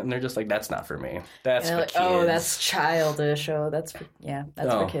characters on it, and they're just like, that's not for me. That's for kids. Oh, that's childish. Oh, that's for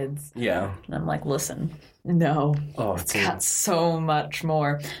kids. Yeah. And I'm like, listen, no. Oh, it's got so much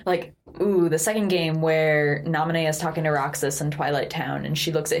more. Like, the second game where Naminé is talking to Roxas in Twilight Town, and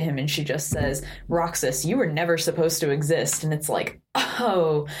she looks at him and she just says, Roxas, you were never supposed to exist. And it's like,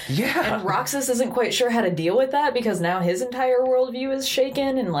 oh. Yeah. And Roxas isn't quite sure how to deal with that, because now his entire worldview is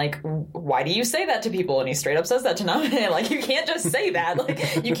shaken, and like, why do you say that to people? And he straight up says that to Naminé. Like, you can't just say that.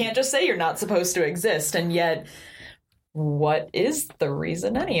 Like, you can't just say you're not supposed to exist. And yet, what is the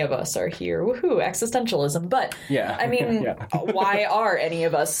reason any of us are here? Woohoo, existentialism. But, yeah. I mean, why are any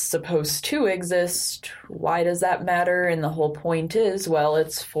of us supposed to exist? Why does that matter? And the whole point is, well,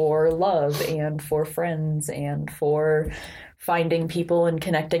 it's for love and for friends and for finding people and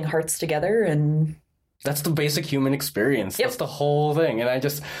connecting hearts together, and that's the basic human experience. Yep. That's the whole thing. And I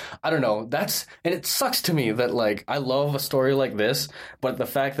don't know. And it sucks to me that like, I love a story like this, but the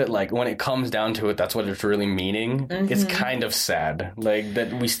fact that like, when it comes down to it, that's what it's really meaning. It's kind of sad. Like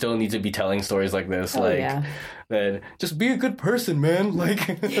that we still need to be telling stories like this. That just be a good person, man. Like,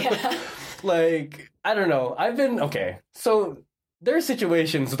 like, I don't know. Okay. So there are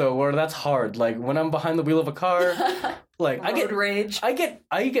situations though where that's hard. Like when I'm behind the wheel of a car, like I get rage. I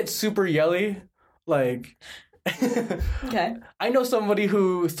get super yelly. Like, okay. I know somebody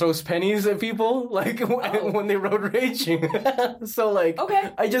who throws pennies at people, like, when they road rage. So, like,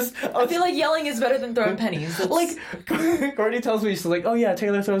 okay. I feel like yelling is better than throwing pennies. Like, Courtney tells me, she's like, oh yeah,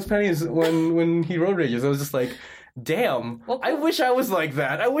 Taylor throws pennies when he road rages. I was just like, damn, I wish I was like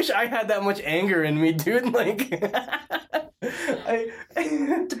that. I wish I had that much anger in me, dude. Like,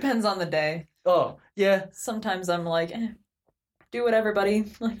 depends on the day. Oh, yeah. Sometimes I'm like, do whatever,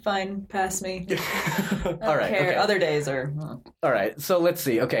 buddy. Like, fine, pass me. All right. Care. Okay. Other days are. All right. So let's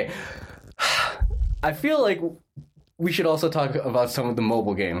see. Okay. I feel like we should also talk about some of the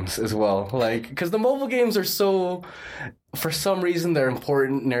mobile games as well. Like, because the mobile games are so, for some reason, they're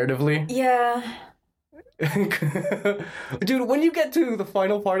important narratively. Yeah. Dude, when you get to the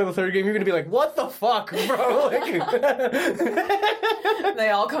final part of the third game, you're gonna be like, what the fuck, bro? Like, they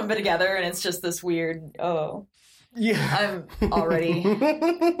all come together, and it's just this weird, yeah. you have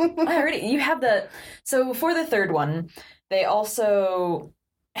so for the third one, they also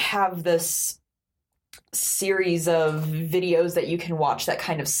have this series of videos that you can watch that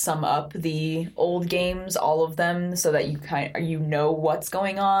kind of sum up the old games, all of them, so that you know what's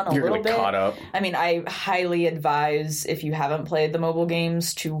going on a You're little like bit. caught up. I mean, I highly advise, if you haven't played the mobile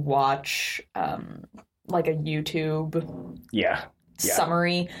games, to watch like a YouTube Yeah.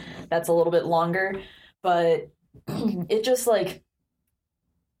 summary that's a little bit longer, but it just like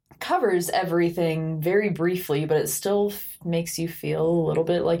covers everything very briefly, but it still makes you feel a little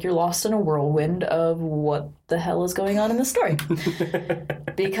bit like you're lost in a whirlwind of what the hell is going on in the story.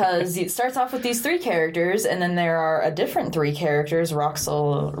 Because it starts off with these 3 characters, and then there are a different 3 characters,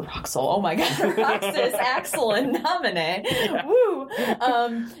 Roxel, oh my god, Roxas, Axel, and Naminé. Woo!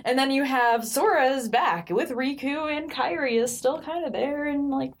 And then you have Sora's back with Riku, and Kairi is still kind of there, and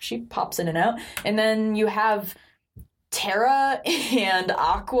like she pops in and out. And then you have Terra and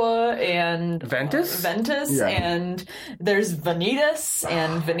Aqua and Ventus? Ventus, and there's Vanitas,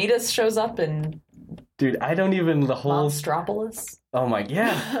 and Vanitas shows up in Dude, I don't even the whole. Monstropolis. Oh my,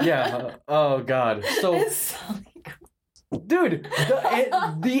 yeah. Oh god. So, It's so dude,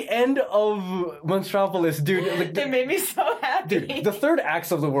 the end of Monstropolis, dude. Like, it made me so happy. dude, the 3rd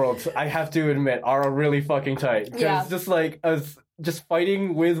acts of the world, I have to admit, are really fucking tight. 'Cause Yeah. just like us, just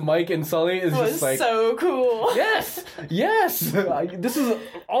fighting with Mike and Sully is It was just like. so cool. Yes! This is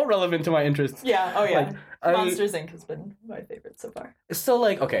all relevant to my interests. Yeah, oh yeah. Like, Monsters Inc. has been my favorite so far. So,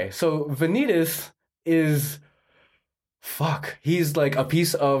 like, okay, so Vanitas is. Fuck. He's like a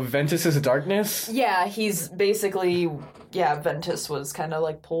piece of Ventus's darkness. Yeah, he's basically, Ventus was kind of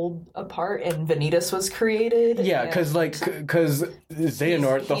like pulled apart and Vanitas was created. Yeah, and because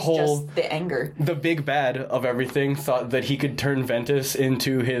Xehanort, the he's whole. just the anger. The big bad of everything thought that he could turn Ventus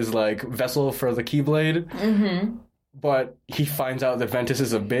into his, like, vessel for the Keyblade. Mm-hmm. But he finds out that Ventus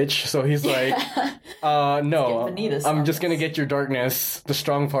is a bitch, so he's like, no, Let's get Vanitas I'm on just gonna this." get your darkness, the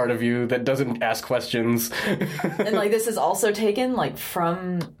strong part of you that doesn't ask questions. And like this is also taken like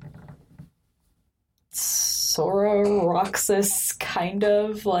from Sora Roxas, kind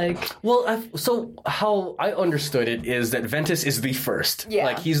of like. Well, so how I understood it is that Ventus is the first. Yeah.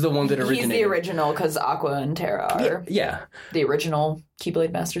 Like, he's the one that originated. He's the original because Aqua and Terra are Yeah, the original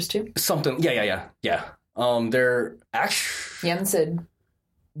Keyblade Masters too. something. Yeah. They're actually Yensid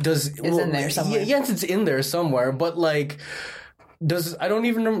is in there somewhere. Jensen's in there somewhere, but like, does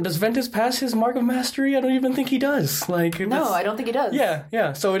Ventus pass his mark of mastery? I don't even think he does. Like, No, I don't think he does.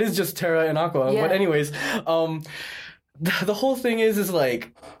 Yeah. So it is just Terra and Aqua. Yeah. But anyways, the whole thing is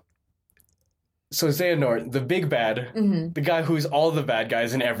like, so Xehanort, the big bad, Mm-hmm. the guy who's all the bad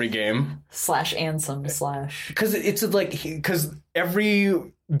guys in every game, / Ansem / because it's like because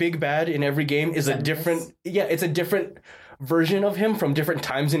every big bad in every game is a Xemnas. different. Yeah, it's a different version of him from different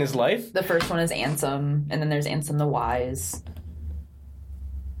times in his life. The first one is Ansem, and then there's Ansem the Wise.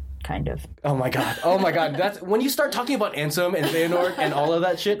 Kind of. Oh my god! That's when you start talking about Ansem and Xehanort and all of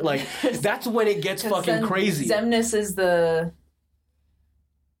that shit. Like, that's when it gets fucking crazy. Xemnas is the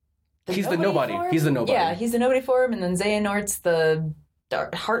He's the nobody. form? He's the nobody. Yeah, he's the nobody form, and then Xehanort's the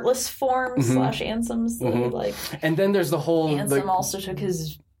heartless form / Ansem's the, like. And then there's the whole Ansem also took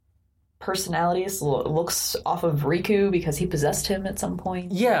his personality, looks off of Riku because he possessed him at some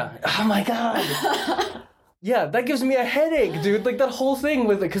point. Yeah. Oh my god. Yeah, that gives me a headache, dude. Like that whole thing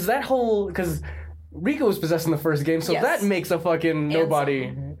with it, because Riku was possessed in the first game, so Yes. that makes a fucking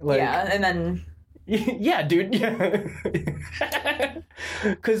nobody. Like, Yeah, and then yeah, dude. Yeah.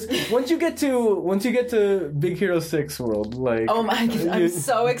 Because once you get to Big Hero 6 world, like, oh my god, I'm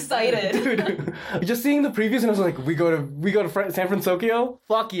so excited. dude, just seeing the previews and I was like, we go to San Francisco?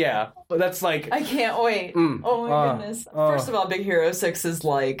 Fuck yeah! But that's like, I can't wait. Oh my goodness. First of all, Big Hero 6 is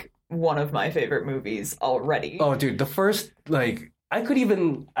like one of my favorite movies already. oh, dude, the first, like, I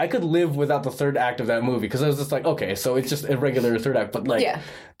could live without the third act of that movie because I was just like, okay, so it's just a regular third act, but like, Yeah.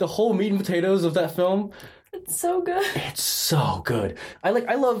 the whole meat and potatoes of that film, It's so good. it's so good. I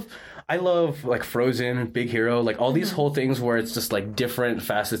love like Frozen, Big Hero, like all these whole things where it's just like different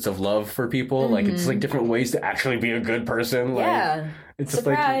facets of love for people. Like it's like different ways to actually be a good person. Like, Yeah. it's just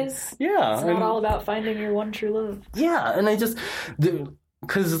Surprise. like, yeah, It's not all about finding your one true love. yeah, and I just,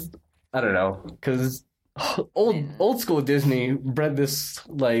 because I don't know, because old school Disney bred this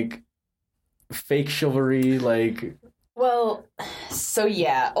like fake chivalry, like, Well, so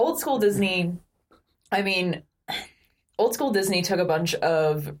yeah, old school Disney, I mean, old school Disney took a bunch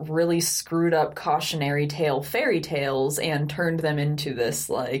of really screwed up cautionary tale fairy tales and turned them into this,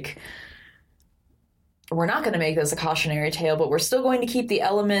 like, we're not going to make this a cautionary tale, but we're still going to keep the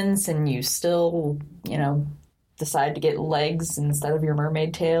elements and you still, decide to get legs instead of your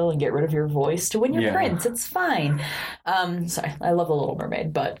mermaid tail and get rid of your voice to win your prince. It's fine. Sorry, I love The Little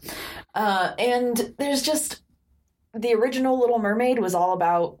Mermaid, but and there's just the original Little Mermaid was all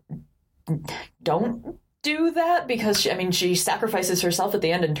about don't do that because she sacrifices herself at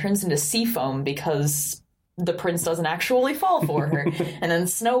the end and turns into sea foam because the prince doesn't actually fall for her. And then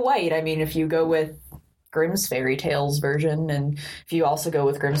Snow White, if you go with Grimm's Fairy Tales version, and if you also go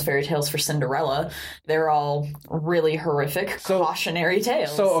with Grimm's Fairy Tales for Cinderella, they're all really horrific cautionary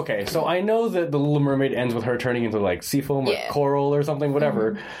tales. So I know that The Little Mermaid ends with her turning into like seafoam or coral or something,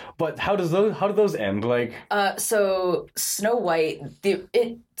 whatever. Mm-hmm. But how do those end? Like, so Snow White,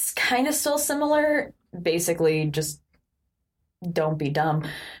 it's kind of still similar. Basically, just don't be dumb.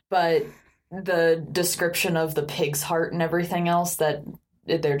 But the description of the pig's heart and everything else, that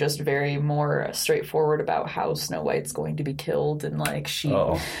they're just very more straightforward about how Snow White's going to be killed. And like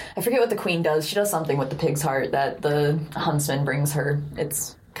I forget what the queen does. She does something with the pig's heart that the huntsman brings her.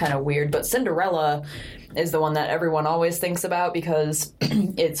 It's kind of weird. But Cinderella is the one that everyone always thinks about because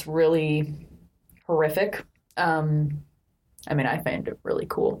it's really horrific. I find it really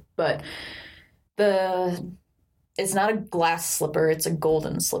cool. But it's not a glass slipper, it's a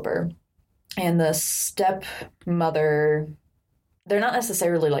golden slipper. And the stepmother, they're not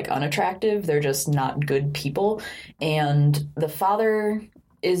necessarily like unattractive, they're just not good people. And the father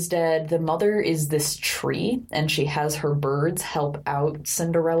is dead, the mother is this tree, and she has her birds help out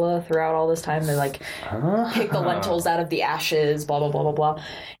Cinderella throughout all this time. They like pick the lentils out of the ashes, blah, blah, blah, blah, blah.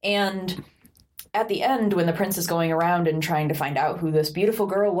 And at the end, when the prince is going around and trying to find out who this beautiful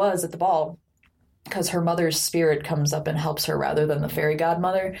girl was at the ball, because her mother's spirit comes up and helps her rather than the fairy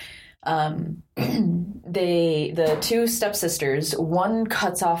godmother, the two stepsisters, one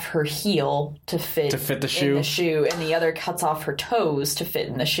cuts off her heel to fit the shoe, and the other cuts off her toes to fit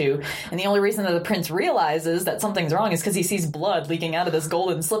in the shoe. And the only reason that the prince realizes that something's wrong is because he sees blood leaking out of this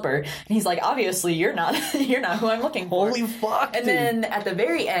golden slipper, and he's like, obviously you're not who I'm looking for. Holy fuck! And then at the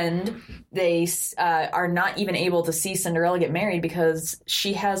very end, they are not even able to see Cinderella get married because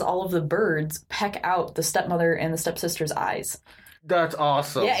she has all of the birds peck out the stepmother and the stepsister's eyes. That's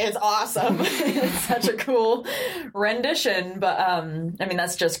awesome. Yeah, it's awesome. It's such a cool rendition. But,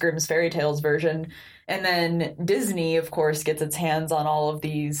 that's just Grimm's Fairy Tales version. And then Disney, of course, gets its hands on all of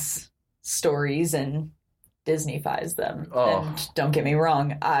these stories and Disney-fies them. Oh. And don't get me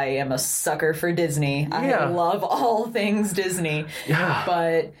wrong, I am a sucker for Disney. I love all things Disney. Yeah.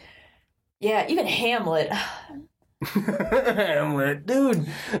 But, yeah, even Hamlet... Hamlet, dude.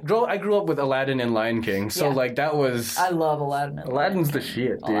 I grew up with Aladdin and Lion King, so that was. I love Aladdin. Aladdin's the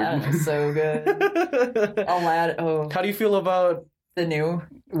shit, dude. Aladdin is so good. Aladdin. Oh. How do you feel about the new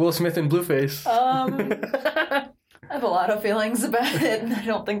Will Smith and Blueface? I have a lot of feelings about it. I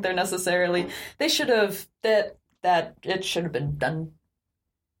don't think they're necessarily. They should have that it should have been done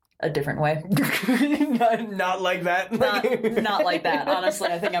a different way. Not like that. Not like that. Honestly,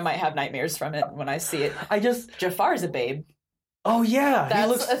 I think I might have nightmares from it when I see it. Jafar's a babe. Oh yeah,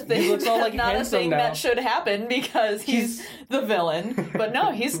 that's a thing. He looks all like not handsome a thing now. That should happen because he's the villain. But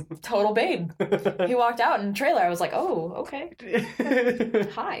no, he's total babe. He walked out in the trailer. I was like, oh, okay.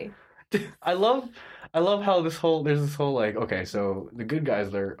 Hi. I love how there's this whole like, okay, so the good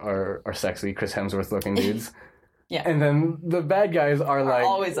guys are sexy, Chris Hemsworth looking dudes. Yeah. And then the bad guys are like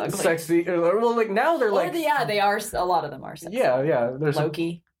always ugly. Sexy. Well, like now they're like. They are. A lot of them are sexy. Yeah. There's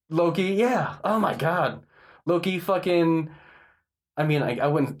Loki. Yeah. Oh my God. Loki fucking. I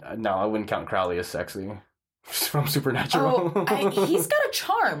wouldn't count Crowley as sexy from Supernatural. Oh, he's got a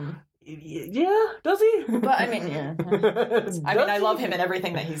charm. Yeah, does he? But yeah. I love him in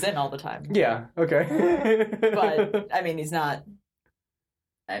everything that he's in all the time. Yeah. Okay. But he's not.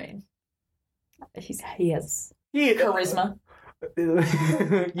 He has charisma.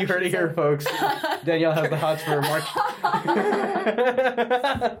 You heard it here, folks. Danielle has the hots for Mark.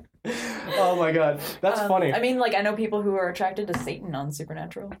 Oh my God, that's funny. I know people who are attracted to Satan on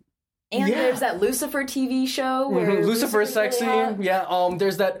Supernatural. And there's that Lucifer TV show where Lucifer is sexy. Really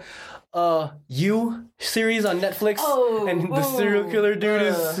there's that You series on Netflix. Oh, and the serial killer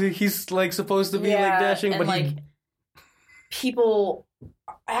dude he's like supposed to be like dashing, and but people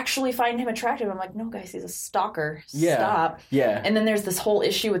actually find him attractive. I'm like, no, guys, he's a stalker. Yeah. Stop. Yeah. And then there's this whole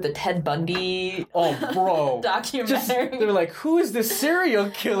issue with the Ted Bundy documentary. They're like, who is this serial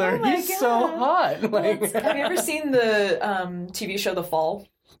killer? Oh he's so hot. Have you ever seen the TV show The Fall?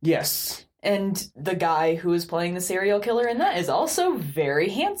 Yes. And the guy who is playing the serial killer in that is also very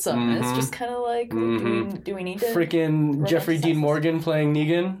handsome. Mm-hmm. It's just kind of like, do we need to... Freaking Jeffrey Dean Morgan playing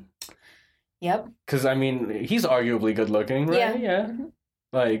Negan? Yep. Because, he's arguably good looking, right? Yeah. Mm-hmm.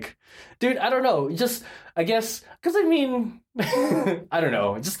 Like, dude, I don't know. Just, I guess, because I mean, I don't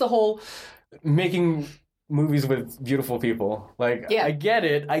know. Just the whole making movies with beautiful people. Like, Yeah. I get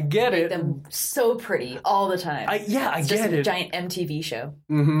it. Make them so pretty all the time. I It's just get a it. giant MTV show.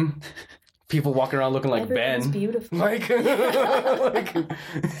 Mm-hmm. People walking around looking like Everyone's Ben. beautiful. Like,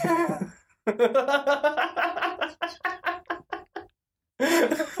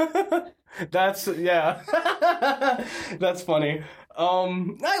 that's that's funny.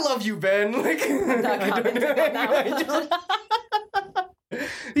 I love you, Ben. Like, Not commenting on that one.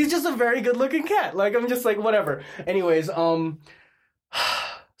 He's just a very good looking cat. Like, I'm just like, whatever. Anyways, so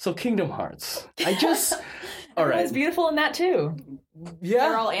Kingdom Hearts. I just all right. Everyone's beautiful in that too. Yeah.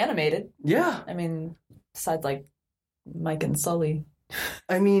 They're all animated. Yeah. I mean, besides like Mike and Sully.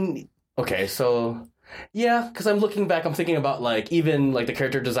 I mean, okay, so yeah, because I'm looking back, I'm thinking about like even like the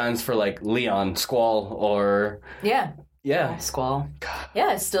character designs for like Leon, Squall, or Yeah. yeah. Squall.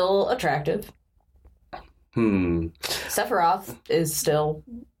 Yeah, it's still attractive. Sephiroth is still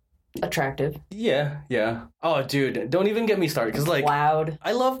attractive. Yeah. Oh, dude, don't even get me started because like Loud.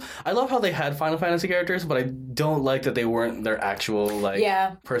 I love how they had Final Fantasy characters, but I don't like that they weren't their actual like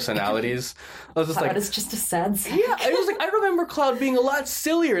Yeah. personalities. I was just Cloud like, is just a sad sack. yeah, I was like, I remember Cloud being a lot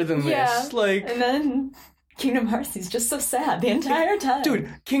sillier than Yeah. this. Like, And then Kingdom Hearts, he's just so sad the entire time. dude,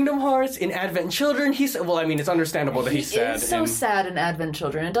 Kingdom Hearts in Advent Children, he's well, I mean, it's understandable that he he's sad. is so in- sad in Advent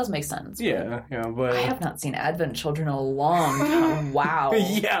Children. It does make sense. Yeah, but I have not seen Advent Children in a long time. Wow.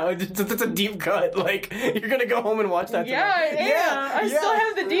 yeah, it's a deep cut. Like, you're gonna go home and watch that tonight. I still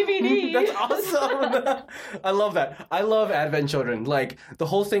have the DVD. That's awesome. I love that. I love Advent Children. Like, the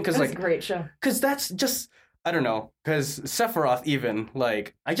whole thing, because, That's like, a great show. because that's just, I don't know, because Sephiroth even,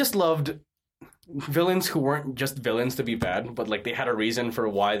 like, I just loved villains who weren't just villains to be bad, but, like, they had a reason for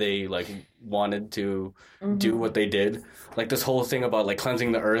why they, like, wanted to do what they did. Like, this whole thing about, like,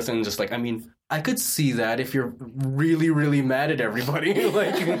 cleansing the earth and just, like, I mean, I could see that if you're really, really mad at everybody.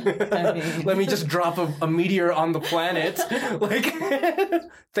 Like, I mean- let me just drop a meteor on the planet. Like,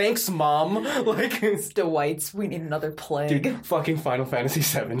 thanks, Mom. Like, The Whites, we need another plague. dude, fucking Final Fantasy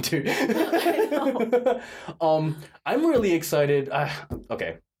VII, dude. I I'm really excited.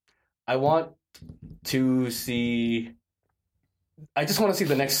 Okay, I want to see. I just want to see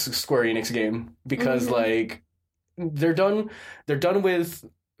the next Square Enix game because, like, they're done. They're done with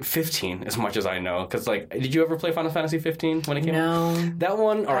 15, as much as I know. Because, like, did you ever play Final Fantasy 15 when it came out? No. That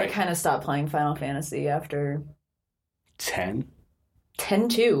one, all I right. kind of stopped playing Final Fantasy after 10.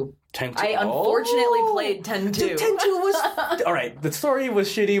 10-2. 10. I unfortunately played 10-2. Dude, 10-2 was all right. The story was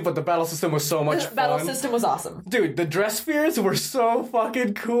shitty, but the battle system was so much The battle fun. system was awesome. Dude, the dress spheres were so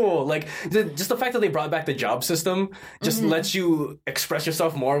fucking cool. Like, just the fact that they brought back the job system just lets you express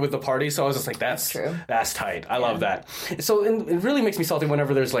yourself more with the party. So I was just like, that's True. That's tight. I love that. So it really makes me salty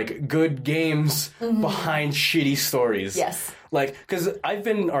whenever there's like good games behind shitty stories. Yes. Like, because I've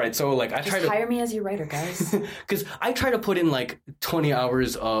been, all right, so like I try Just to, hire me as your writer, guys. because I try to put in like 20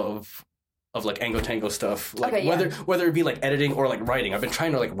 hours of like Ango Tango stuff, like Okay, yeah. whether it be like editing or like writing. I've been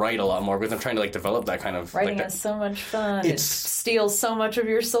trying to like write a lot more because I'm trying to like develop that kind of Writing like that. is so much fun. It It's- steals so much of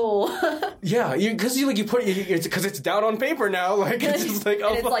your soul. Yeah, because you put it because it's down on paper now. Like it's just like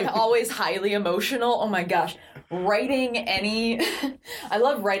and it's like fuck. always highly emotional. Oh my gosh. Writing any I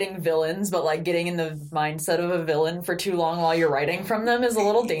love writing villains, but like getting in the mindset of a villain for too long while you're writing from them is a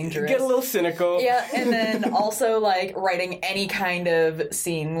little dangerous. Get a little cynical. Yeah, and then also like writing any kind of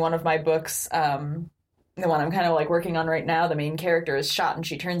scene. One of my books, the one I'm kind of like working on right now, the main character is shot and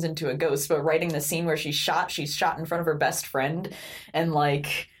she turns into a ghost, but writing the scene where she's shot in front of her best friend, and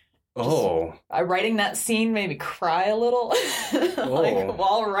like Oh, writing that scene made me cry a little like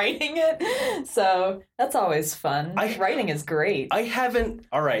while writing it. So that's always fun. Writing is great. I haven't.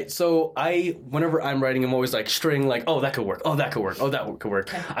 All right, so whenever I'm writing, I'm always like string like, oh, that could work. Oh, that could work. Oh, that could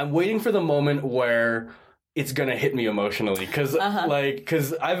work. I'm waiting for the moment where it's gonna hit me emotionally because I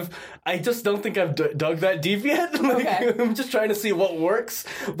just don't think I've dug that deep yet. Like, Okay. I'm just trying to see what works,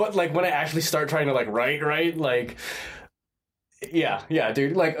 but like when I actually start trying to like write like. Yeah,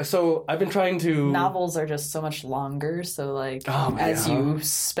 dude. Like, so I've been trying to. Novels are just so much longer, so like Oh, as yeah. you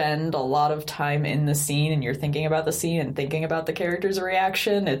spend a lot of time in the scene and you're thinking about the scene and thinking about the character's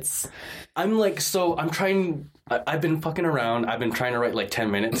reaction, it's I'm like, so I'm trying. I've been fucking around. I've been trying to write like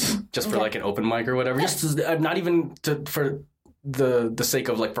 10 minutes just for like an open mic or whatever. Just to, not even for the sake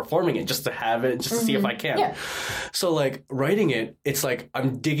of like performing it, just to have it, just to see if I can. Yeah. So like writing it, it's like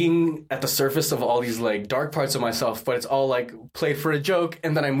I'm digging at the surface of all these like dark parts of myself, but it's all like played for a joke,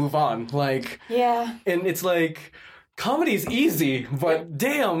 and then I move on. Like, yeah. and it's like, comedy's easy, but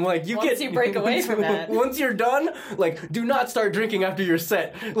damn, like Once you break away from that. Once you're done, like, do not start drinking after your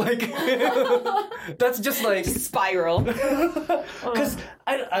set. Like, that's just like Spiral. because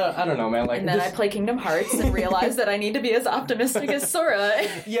I don't know, man. Like, And then this- I play Kingdom Hearts and realize that I need to be as optimistic as Sora.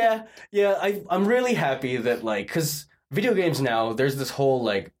 yeah. I'm really happy that like because video games now there's this whole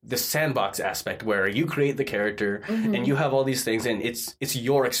like this sandbox aspect where you create the character and you have all these things and it's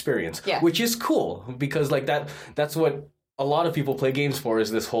your experience, Yeah. which is cool because like that's what a lot of people play games for,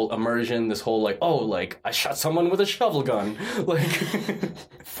 is this whole immersion, this whole like, oh, like I shot someone with a shovel gun, like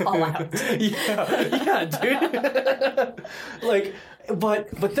Fallout. yeah, dude. Like,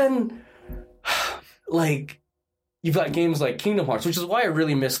 but then like you've got games like Kingdom Hearts, which is why I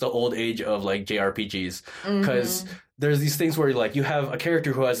really miss the old age of like JRPGs, because there's these things where like you have a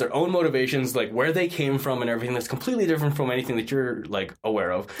character who has their own motivations, like where they came from and everything that's completely different from anything that you're like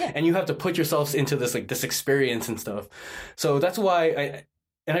aware of, and you have to put yourselves into this like this experience and stuff. So that's why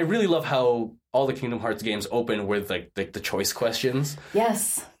I really love how all the Kingdom Hearts games open with like the choice questions,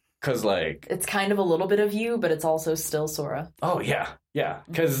 Yes. because like It's kind of a little bit of you, but it's also still Sora. oh yeah,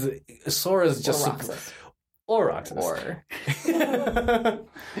 because Sora's just Or Roxas. or Roxas. Or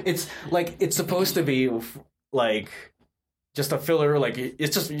It's like it's supposed to be like just a filler, like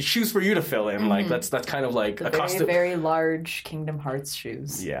it's just shoes for you to fill in. Like that's kind of like the a very, costume. very large Kingdom Hearts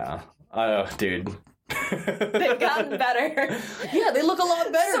shoes. Yeah, dude. They've gotten better. Yeah, they look a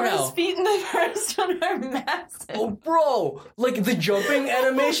lot better Sora's now. feet in the first one are massive. Oh, bro! Like the jumping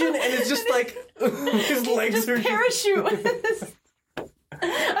animation, and it's just like his legs Just are parachute with his...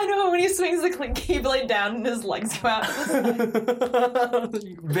 I know when he swings the keyblade down and his legs go out.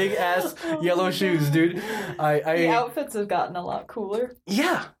 big ass yellow shoes, dude. The outfits have gotten a lot cooler.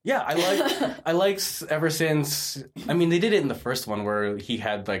 Yeah. I like ever since. I mean, they did it in the first one where he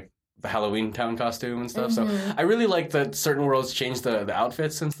had like the Halloween Town costume and stuff. So I really like that certain worlds changed the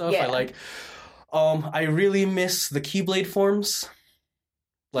outfits and stuff. Yeah. I like. I really miss the Keyblade forms,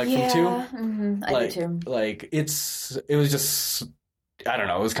 like from 2. Mm-hmm. I Like, do too. like it was just. I don't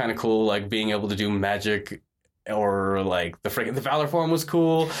know. It was kind of cool, like being able to do magic, or like the Valor form was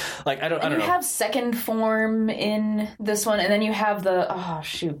cool. Like I don't You know. have second form in this one, and then you have the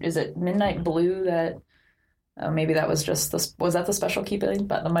is it Midnight Blue that? Maybe that was just was that the special Keyblade?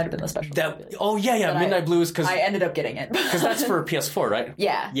 But that might have been the special. Keyblade. Yeah, But Midnight Blue is because I ended up getting it that's for PS4, right?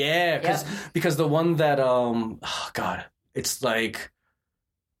 yeah. Yeah, because the one that oh god, it's like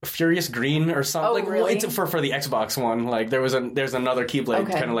Furious Green or something. Oh, Like, really? it's for the Xbox one. Like there's another Keyblade,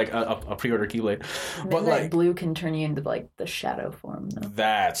 Okay. kind of like a pre-order Keyblade, but Midnight like Blue can turn you into like the shadow form though.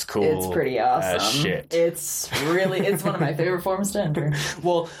 that's cool. It's pretty awesome. as shit. It's one of my favorite forms to enter.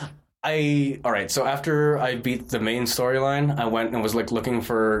 Well, alright, so after I beat the main storyline, I went and was like looking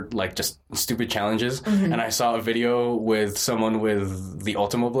for like just stupid challenges, and I saw a video with someone with the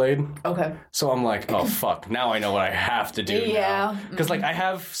Ultima Blade. Okay. So I'm like, oh fuck, now I know what I have to do. Yeah. Because like I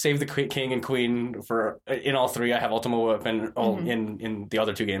have saved the King and Queen for in all 3. I have Ultima Weapon in the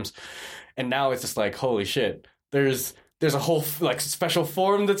other 2 games, and now it's just like, holy shit, there's a whole like special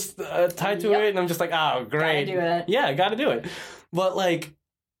form that's tied to it, and I'm just like, oh great, Gotta do it. yeah, I gotta do it. But like,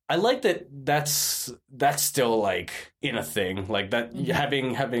 I like that's still like in a thing, like that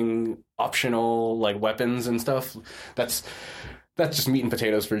having optional like weapons and stuff. That's just meat and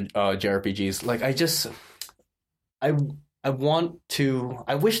potatoes for JRPGs. Like I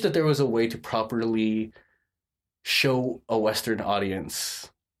wish that there was a way to properly show a Western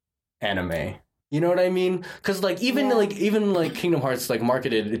audience anime. You know what I mean? Because like even Kingdom Hearts like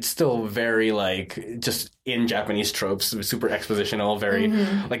marketed, it's still very like just in Japanese tropes, super expositional, very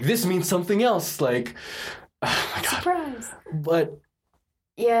like this means something else. Like, oh my god! Surprise. But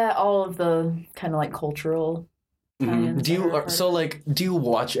Yeah, all of the kind of like cultural. tie-ins do that are you part of do you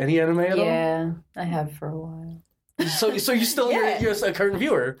watch any anime at all? Yeah, I have for a while. So you still Yeah. you're a current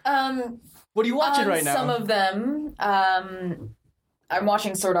viewer. What are you watching right now? Some of them. I'm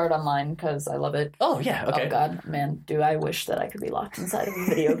watching Sword Art Online because I love it. Oh yeah, okay. Oh god, man, do I wish that I could be locked inside of a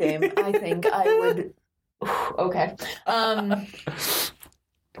video game. I think I would. Okay.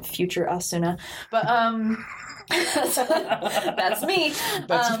 Future Asuna. But that's me.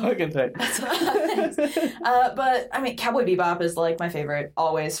 That's fucking tight. But I mean, Cowboy Bebop is like my favorite,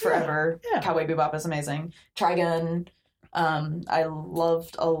 always, forever. Yeah. Cowboy Bebop is amazing. Trigun, I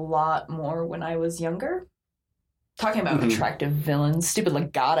loved a lot more when I was younger. Talking about attractive villains, stupid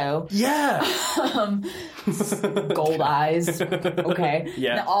Legato. Yeah. Gold eyes. Okay.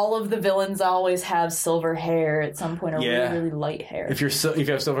 Yeah. Now, all of the villains always have silver hair at some point, or Yeah. really, really light hair. If you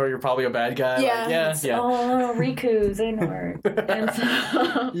have silver, you're probably a bad guy. yeah, Like, yeah. Oh, Riku, Xehanort. And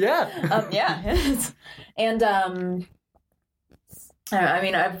so, Yeah. yeah. And I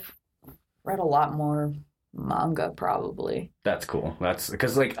mean, I've read a lot more manga, probably. That's cool. That's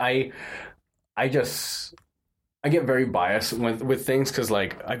because like I get very biased with things because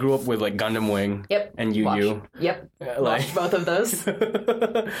like I grew up with like Gundam Wing Yep. and Yu-Gi-Oh. Yep. Like Watched both of those.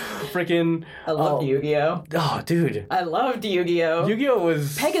 freaking I loved Yu-Gi-Oh. oh dude, I loved Yu-Gi-Oh. Yu-Gi-Oh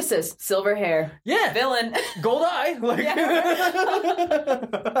was Pegasus, silver hair. yeah Villain. gold eye like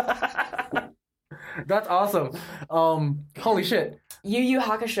that's awesome. Holy shit. Yu Yu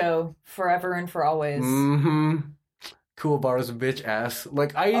Hakusho, forever and for always. Mm-hmm. Kuwabara's a bitch ass.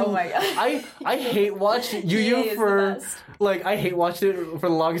 Like Oh my God. I hate watch Yu He Yu is the for best. like I hate watched it for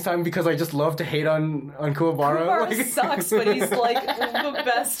the longest time because I just love to hate on Kuwabara. Kuwabara Like- sucks, but he's like the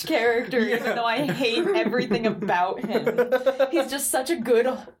best character, even though I hate everything about him. He's just such a good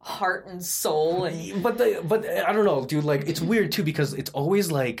heart and soul, and but I don't know, dude. Like it's weird too because it's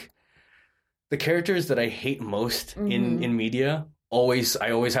always like the characters that I hate most in media. I always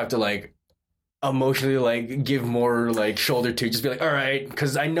have to like emotionally like give more like shoulder to, just be like, all right,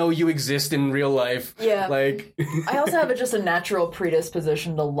 because I know you exist in real life. Yeah. Like I also have just a natural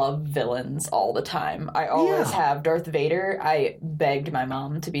predisposition to love villains all the time. I always Yeah. have. Darth Vader, I begged my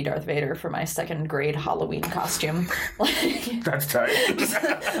mom to be Darth Vader for my second grade Halloween costume. Like, that's tight.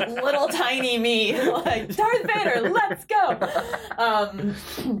 little tiny me, like, Darth Vader, let's go.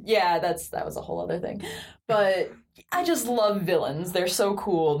 Yeah, that was a whole other thing. But I just love villains. They're so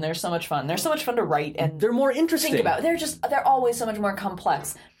cool and they're so much fun. They're so much fun to write and They're more interesting. think about. They're always so much more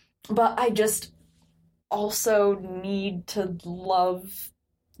complex. But I just also need to love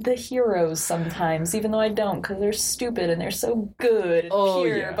the heroes sometimes, even though I don't, because they're stupid and they're so good and Oh,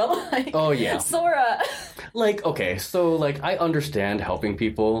 pure. yeah. But like, Oh, yeah. Sora. Like, okay, so like I understand helping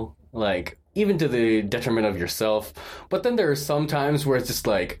people, like even to the detriment of yourself, but then there are some times where it's just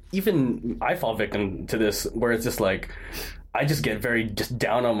like, even I fall victim to this, where it's just like I just get very just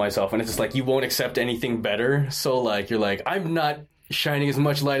down on myself, and it's just like you won't accept anything better. So like you're like, I'm not shining as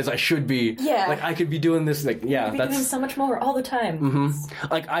much light as I should be. Yeah. Like I could be doing this. Like yeah, You're doing that's so much more all the time.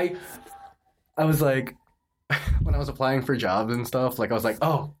 like I was like. When I was applying for jobs and stuff, like I was like,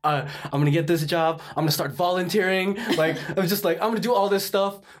 oh, I'm gonna get this job. I'm gonna start volunteering. Like I was just like, I'm gonna do all this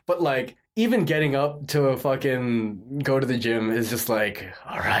stuff. But like, even getting up to fucking go to the gym is just like,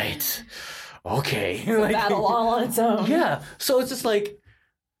 all right, okay, like, Battle all on its own. yeah. So it's just like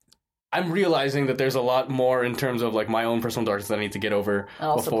I'm realizing that there's a lot more in terms of like my own personal darkness that I need to get over. It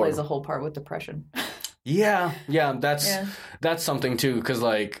also before. plays a whole part with depression. Yeah, Yeah. that's something too, because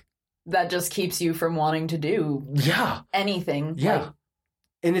like That just keeps you from wanting to do yeah, anything. yeah, Like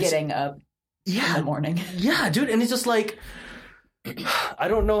and it's getting up in yeah, the morning. yeah, dude, and it's just like I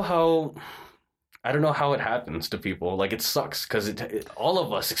don't know how it happens to people. Like it sucks because all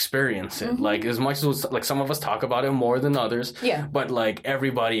of us experience it. Like as much as like some of us talk about it more than others. Yeah. But like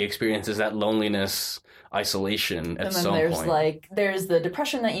everybody experiences that loneliness, isolation at And then some there's point. there's the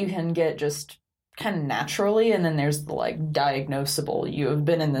depression that you can get just kind of naturally, and then there's the like diagnosable. You have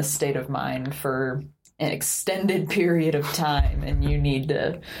been in this state of mind for an extended period of time, and you need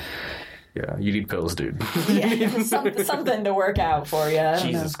to Yeah, you need pills, dude. something to work out for you. I don't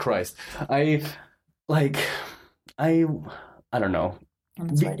Jesus Christ, I don't know. know. And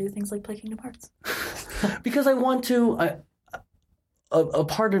that's why I do things like play Kingdom Hearts. Because I want to. A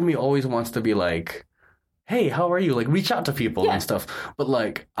part of me always wants to be like, hey, how are you? Like, reach out to people Yeah. and stuff. But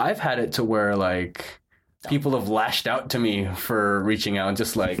like, I've had it to where like people have lashed out to me for reaching out, and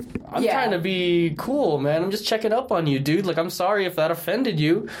just like, I'm Yeah. trying to be cool, man. I'm just checking up on you, dude. Like, I'm sorry if that offended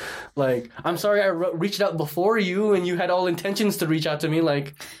you. Like, I'm sorry I reached out before you, and you had all intentions to reach out to me.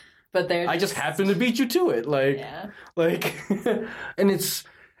 Like, But they're I just happened to beat you to it. Like, yeah. like, and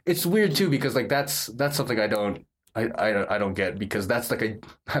it's weird too, because like that's something I don't get, because that's like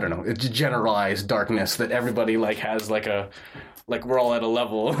I don't know, it's a generalized darkness that everybody like has like we're all at a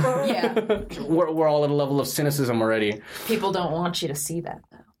level. Yeah. we're all at a level of cynicism already. People don't want you to see that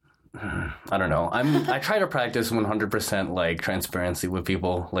though. I don't know. I try to practice 100% like transparency with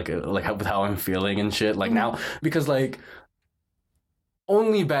people, like with how I'm feeling and shit. Like now, because like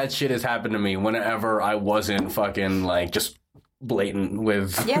only bad shit has happened to me whenever I wasn't fucking like just blatant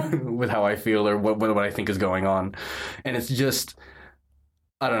with Yeah. with how I feel or what I think is going on, and it's just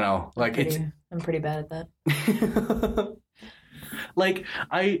I don't know. Like I'm pretty bad at that. like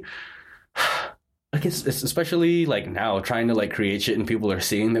like it's especially like now trying to like create shit and people are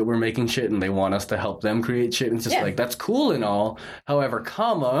seeing that we're making shit and they want us to help them create shit and it's just Yeah. like that's cool and all. However,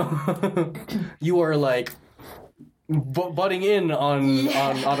 you are like butting in on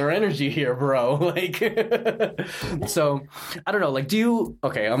our energy here, bro. Like, so I don't know. Like,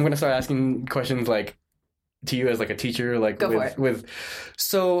 I'm gonna start asking questions like to you as like a teacher, like Go for it. with.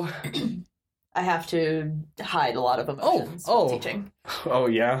 So, I have to hide a lot of emotions while teaching. oh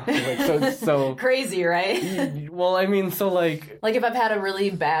yeah, like, so Crazy, right? well, I mean, so like Like if I've had a really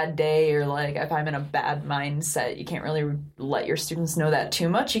bad day or like if I'm in a bad mindset, you can't really let your students know that too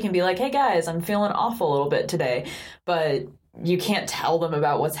much. You can be like, hey guys, I'm feeling awful a little bit today. But you can't tell them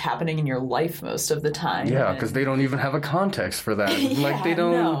about what's happening in your life most of the time. yeah, because they don't even have a context for that. Like they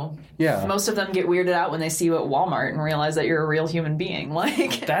don't. No. Yeah. Most of them get weirded out when they see you at Walmart and realize that you're a real human being.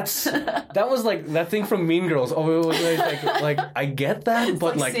 Like That was like that thing from Mean Girls. Oh, it was like I get that,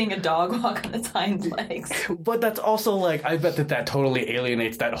 but like seeing a dog walk on its hind legs. but that's also like I bet that totally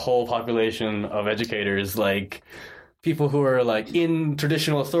alienates that whole population of educators, like people who are like in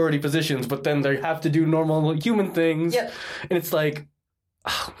traditional authority positions, but then they have to do normal human things. Yep. And it's like,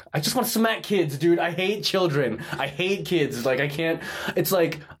 I just want to smack kids, dude. I hate children. I hate kids. Like I can't. It's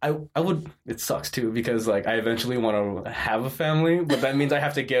like I would. It sucks too because like I eventually want to have a family, but that means I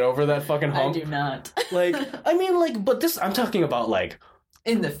have to get over that fucking hump. I do not. Like I mean, like, but this I'm talking about like.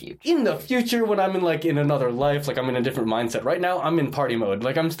 In the future. In the future, when I'm in another life, like I'm in a different mindset. Right now, I'm in party mode.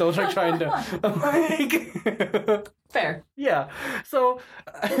 Like I'm still like trying to, I'm like, Fair. yeah. So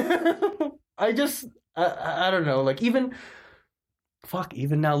I don't know. Like even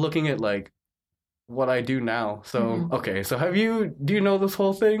now, looking at like what I do now. So okay. So do you know this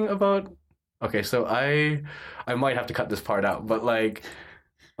whole thing about? Okay, so I might have to cut this part out, but like,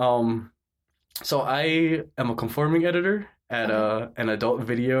 so I am a conforming editor at an adult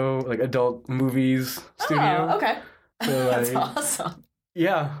adult movies studio. Oh, okay. So, That's like, awesome.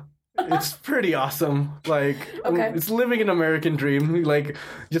 yeah, it's pretty awesome. Like, Okay. it's living an American dream. Like,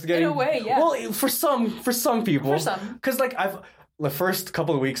 just getting In a way, yeah. Well, for some people, For some. because like the first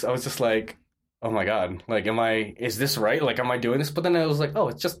couple of weeks I was just like, oh my god, like, is this right? Like, am I doing this? But then I was like, oh,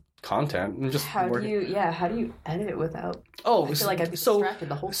 it's just content. I'm just How working. do you edit without? Oh, I feel like I'd be so distracted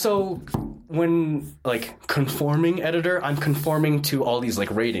the whole time. so when like conforming editor, I'm conforming to all these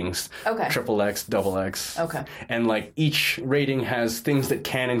like ratings. Okay. Triple X, double X. Okay. And like each rating has things that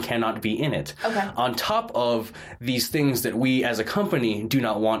can and cannot be in it. Okay. On top of these things that we as a company do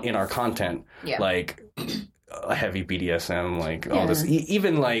not want in our content. Yeah. Like heavy BDSM, like all this,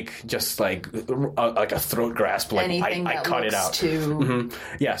 even like just like a throat grasp, like Anything I that cut it looks out. to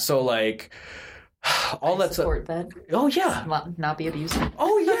Yeah, so like all that stuff. support that. Oh yeah. Not be abusive.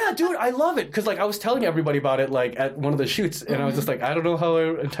 Oh yeah, dude, I love it because like I was telling everybody about it like at one of the shoots, and I was just like, I don't know how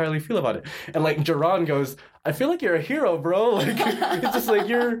I entirely feel about it. And like Jerron goes, I feel like you're a hero, bro. Like it's just like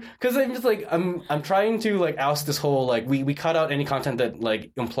because I'm just like I'm trying to like oust this whole like we cut out any content that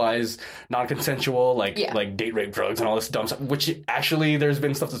like implies non-consensual like date rape, drugs, and all this dumb stuff. Which actually there's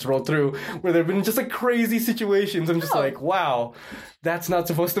been stuff that's rolled through where there've been just like crazy situations. I'm just like, wow, that's not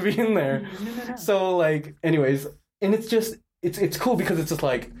supposed to be in there. No. So like, anyways, and it's just it's cool because it's just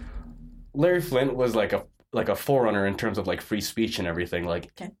like Larry Flint was like a forerunner in terms of like free speech and everything.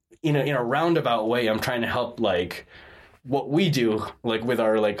 Like in a roundabout way, I'm trying to help like what we do like with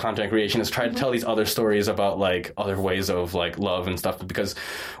our like content creation is try to tell these other stories about like other ways of like love and stuff, because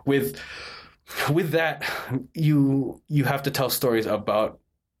with that you have to tell stories about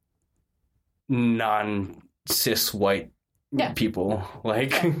non-cis white people,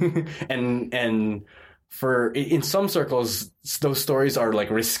 like and for in some circles those stories are like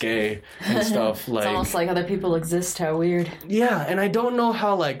risque and stuff. Like It's almost like other people exist. How weird. yeah, and I don't know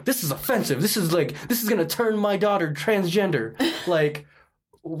how like this is offensive. This is gonna turn my daughter transgender. Like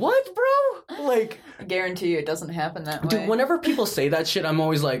what, bro? Like I guarantee you it doesn't happen that way. dude, whenever people say that shit, I'm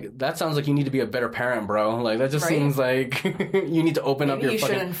always like, that sounds like you need to be a better parent, bro. Like that just Right? seems like you need to open up Maybe your you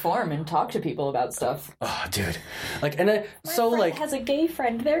fucking should inform and talk to people about stuff. oh dude. Like and I so like has a gay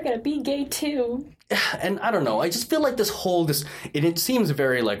friend. They're gonna be gay too. and I don't know. I just feel like it seems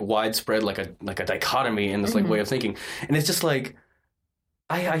very like widespread, like a dichotomy in this like way of thinking, and it's just like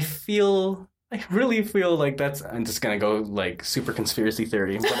I really feel like I'm just gonna go like super conspiracy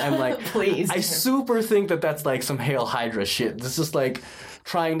theory, but I'm like, Please. I super think that that's like some Hail Hydra shit. This is like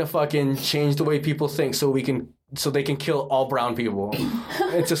trying to fucking change the way people think so they can kill all brown people.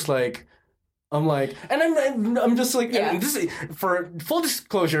 It's just like I'm like, and I'm just like, Yeah. and this is, for full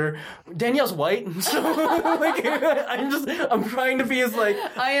disclosure, Danielle's white, so like, I'm trying to be as like,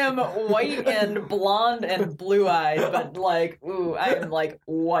 I am white and blonde and blue-eyed, but like, ooh, I am like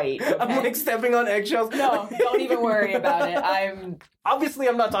white. Okay? I'm like stepping on eggshells. No, don't even worry about it. Obviously,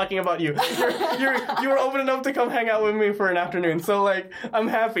 I'm not talking about you. You were open enough to come hang out with me for an afternoon, so like, I'm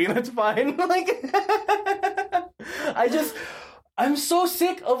happy. That's fine. Like, I'm so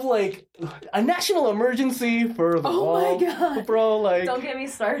sick of like a national emergency for the wall, my God. bro. Like, Don't get me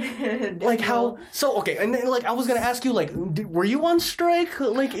started. like how? So okay, and then like I was gonna ask you like, were you on strike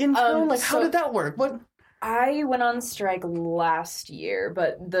like in town? Like, how so- did that work? What? I went on strike last year,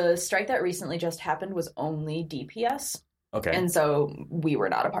 but the strike that recently just happened was only DPS, Okay. and so we were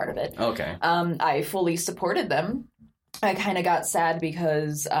not a part of it. Okay. I fully supported them. I kind of got sad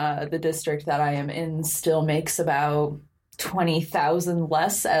because the district that I am in still makes about 20,000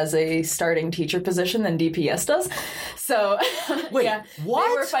 less as a starting teacher position than DPS does. So, Wait, yeah, what?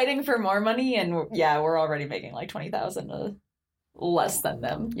 They were fighting for more money, and yeah, we're already making like 20,000 less than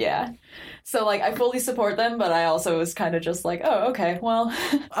them. Yeah. So, like, I fully support them, but I also was kind of just like, oh, okay, well,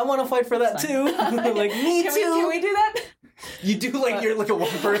 I want to fight for that too. Like me too. Can we do that? You do like you're like a one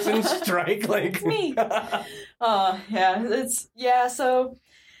person strike, like Me. Yeah. So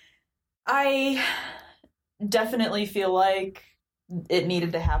I definitely feel like it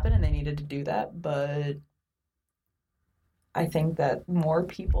needed to happen and they needed to do that, but I think that more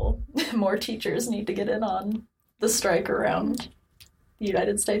people, more teachers need to get in on the strike around the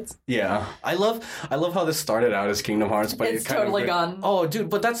United States. Yeah, I love how this started out as Kingdom Hearts, but It's it kind totally of, gone. Oh, dude,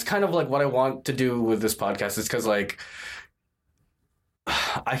 but that's kind of like what I want to do with this podcast. Is because like,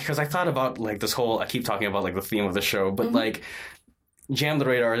 I thought about like this whole. I keep talking about like the theme of the show, but like, Jam the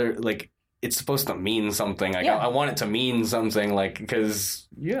Radar, like it's supposed to mean something. Like, Yeah. I want it to mean something, like because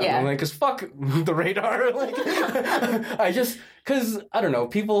Yeah. like because fuck the radar. Like, because I don't know,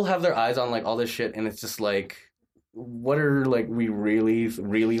 people have their eyes on like all this shit, and it's just like, what are like we really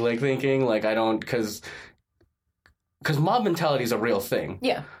like thinking? Like I don't because mob mentality is a real thing.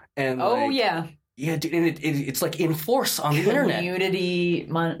 Yeah. And Oh, like, yeah. yeah, dude, and it's like in force on the internet. Community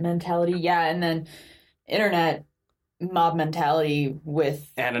mentality. Yeah. And then internet mob mentality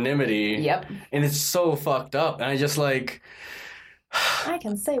with. Anonymity. Yep. And it's so fucked up. And I just like, I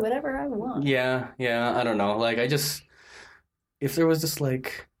can say whatever I want. yeah, I don't know. Like if there was just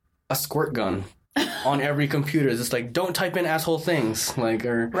like a squirt gun on every computer, just like don't type in asshole things, like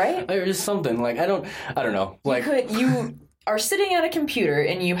Right? or just something like I don't know. Like You are sitting at a computer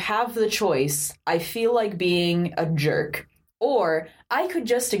and you have the choice. I feel like being a jerk, or I could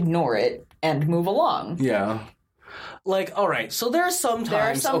just ignore it and move along. yeah. Like, all right, so there are some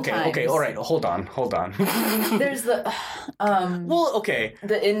times. Okay, times. all right, hold on. There's the Well, okay,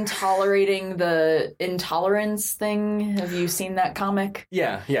 the intolerating the intolerance thing. Have you seen that comic?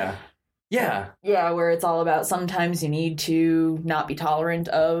 yeah. Yeah, where it's all about sometimes you need to not be tolerant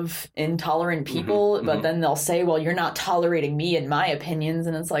of intolerant people, but then they'll say, well, you're not tolerating me and my opinions.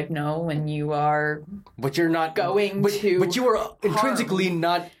 And it's like, no, when you are But you're not going but, to But you are intrinsically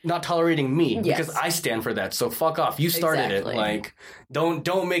not tolerating me Yes. because I stand for that. So fuck off. You started Exactly. it. Like,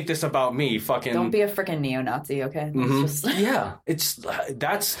 don't make this about me. Fucking. don't be a freaking neo-Nazi, okay? Mhm. It's just Yeah, it's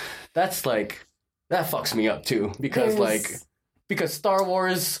that's like that fucks me up too because because Star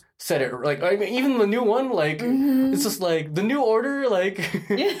Wars said it like I mean even the new one like it's just like the New Order like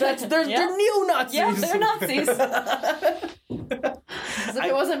they're neo-Nazis. Yeah, they're Nazis. As if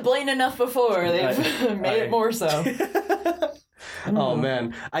it wasn't blatant enough before, they've made it more so. Oh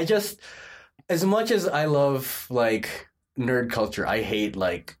man, I just as much as I love like nerd culture, I hate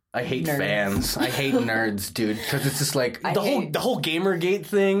Nerds. fans. I hate nerds, dude, because it's just like I the whole Gamergate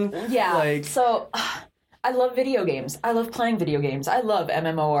thing. Yeah, like so I love video games. I love playing video games. I love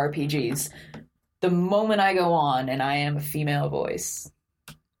MMORPGs. The moment I go on and I am a female voice,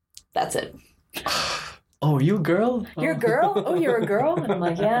 that's it. oh, you a girl? You're a girl? Oh, you're a girl? And I'm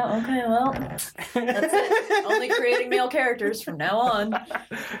like, yeah, okay, well, that's it. Only creating male characters from now on.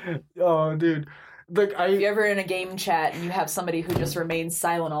 Oh, dude. Like If you're ever in a game chat and you have somebody who just remains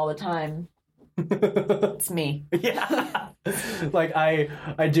silent all the time, it's me. yeah. Like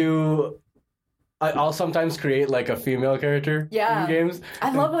I'll sometimes create like a female character Yeah. in games.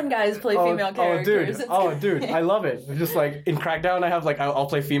 I love when guys play female characters. It's Dude, great. I love it. It's just like in Crackdown, I have like I'll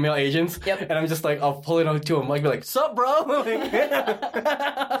play female agents. Yep. And I'm just like I'll pull it on to them, like be like, "Sup, bro?" Like,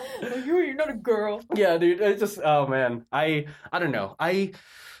 You're not a girl. yeah, dude. It's just oh man, I don't know. I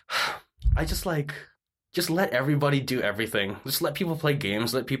just like. Just let everybody do everything. Just let people play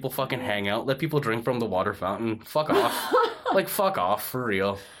games. Let people fucking hang out. Let people drink from the water fountain. Fuck off. Like, fuck off, for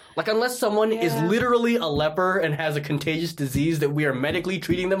real. Like, unless someone is Yeah. literally a leper and has a contagious disease that we are medically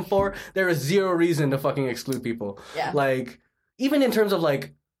treating them for, there is zero reason to fucking exclude people. Yeah. Like, even in terms of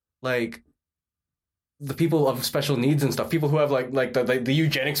like the people of special needs and stuff, people who have like the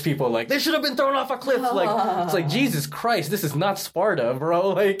eugenics people, like, they should have been thrown off a cliff. Like, it's like, Jesus Christ, this is not Sparta, bro.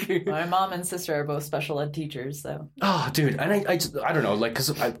 Like, My mom and sister are both special ed teachers, so. oh, dude, and I don't know, like,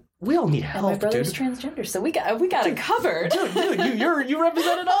 because we all need And my help, brother's dude. transgender, so we got it covered. Dude, you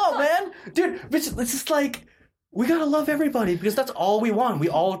represent it all, man. Dude, it's just like, we gotta love everybody because that's all we want. We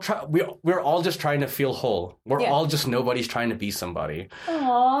all try. We're all just trying to feel whole. We're Yeah. all just nobody's trying to be somebody.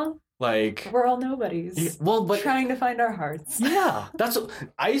 Aw, Like, we're all nobodies. well, but Trying to find our hearts. yeah,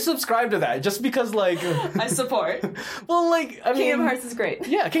 I subscribe to that just because, like, I support. well, like, I mean, Kingdom Hearts is great.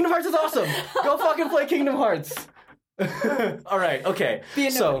 Yeah, Kingdom Hearts is awesome. Go fucking play Kingdom Hearts. All right, okay. Be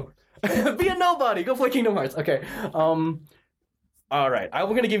a So, be a nobody. Go play Kingdom Hearts. Okay. All right, I'm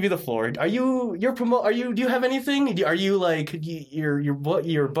gonna give you the floor. Do you have anything? Are you like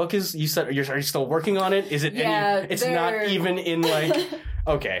your book is? You said are you still working on it? Is it? Yeah, It's not they're- even in like.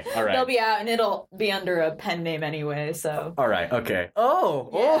 Okay, all right. They'll be out, and it'll be under a pen name anyway, so. All right. Okay. Oh.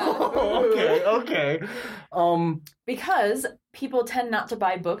 Yeah. Okay. Because people tend not to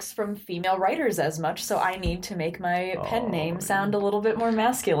buy books from female writers as much, so I need to make my pen name sound a little bit more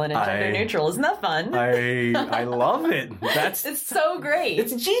masculine and gender neutral. Isn't that fun? I love it. That's It's so great.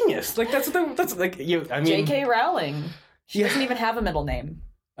 it's genius. Like that's like you. I mean, J.K. Rowling. She Yeah. doesn't even have a middle name.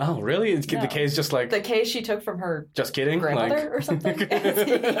 Oh, really? The No. K is just like The K she took from her just kidding. grandmother like... or something.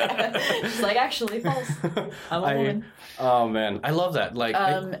 Yeah. She's like, actually, false. I'm a woman. Oh man, I love that. Like,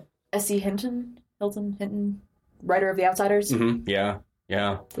 S.E. Hinton, writer of The Outsiders. yeah.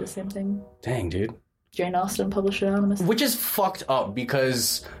 The same thing. Dang, dude. Jane Austen published Anonymous. Which is fucked up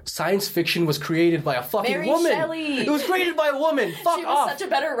because science fiction was created by a fucking Mary woman. Shelley. It was created by a woman. Fuck She was off. such a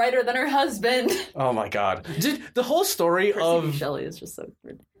better writer than her husband. Oh my god. Dude, the whole story Percy of Shelley is just so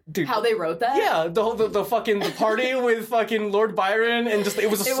weird. dude, How they wrote that? yeah, the fucking the party with fucking Lord Byron and just it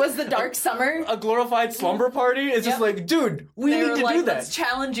was the dark summer. a glorified slumber party. It's just Yep. like, dude, we They need were to like, do that. let's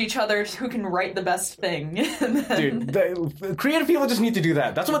challenge each other who can write the best thing. And then- Dude, the creative people just need to do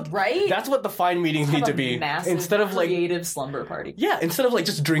that. That's what Right? That's what the fine meetings need Have to a be. massive Instead of like creative slumber party. yeah, instead of like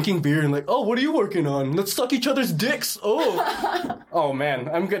just drinking beer and like, oh, what are you working on? Let's suck each other's dicks. Oh, oh man,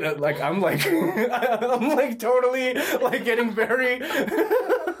 I'm like I'm like totally like getting very.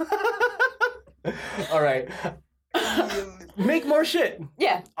 All right, make more shit.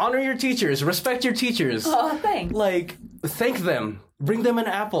 Yeah. Honor your teachers. Respect your teachers. Oh, thanks. Like, thank them. Bring them an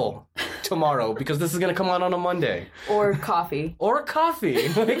apple tomorrow because this is gonna come out on a Monday Or coffee. or a coffee.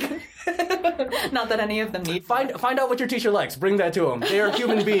 Like, Not that any of them need. find out what your teacher likes. Bring that to them. They are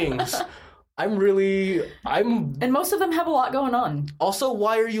human beings. I'm And most of them have a lot going on. also,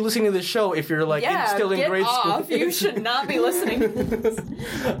 why are you listening to this show if you're like Yeah, still in get grade off. school? You should not be listening to this.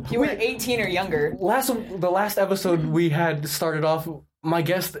 If you were 18 or younger. The last episode we had started off, my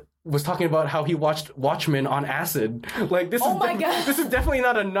guest was talking about how he watched Watchmen on acid. Like this Oh is my God. this is definitely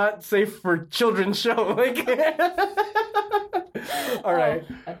not a not safe for children show. Like all right.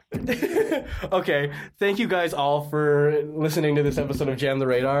 Okay. Thank you guys all for listening to this episode of Jam the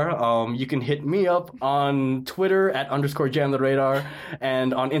Radar. You can hit me up on Twitter at _Jam the Radar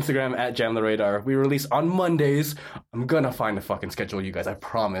and on Instagram at Jam the Radar. We release on Mondays. I'm gonna find a fucking schedule, you guys. I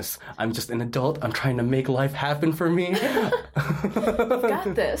promise. I'm just an adult. I'm trying to make life happen for me.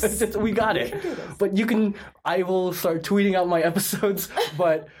 Got this. We got it. But I will start tweeting out my episodes.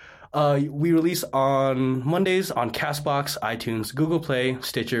 But we release on Mondays on CastBox, iTunes, Google Play,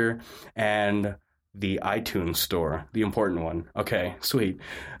 Stitcher, and the iTunes store, the important one. Okay, sweet.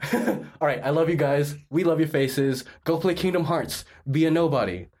 All right, I love you guys. We love your faces. Go play Kingdom Hearts. Be a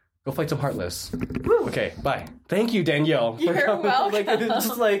nobody. Go fight some Heartless. Okay, bye. Thank you, Danielle. for You're coming. welcome. Like, it's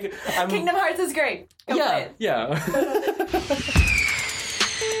just like I'm. Kingdom Hearts is great. Go play it. Yeah.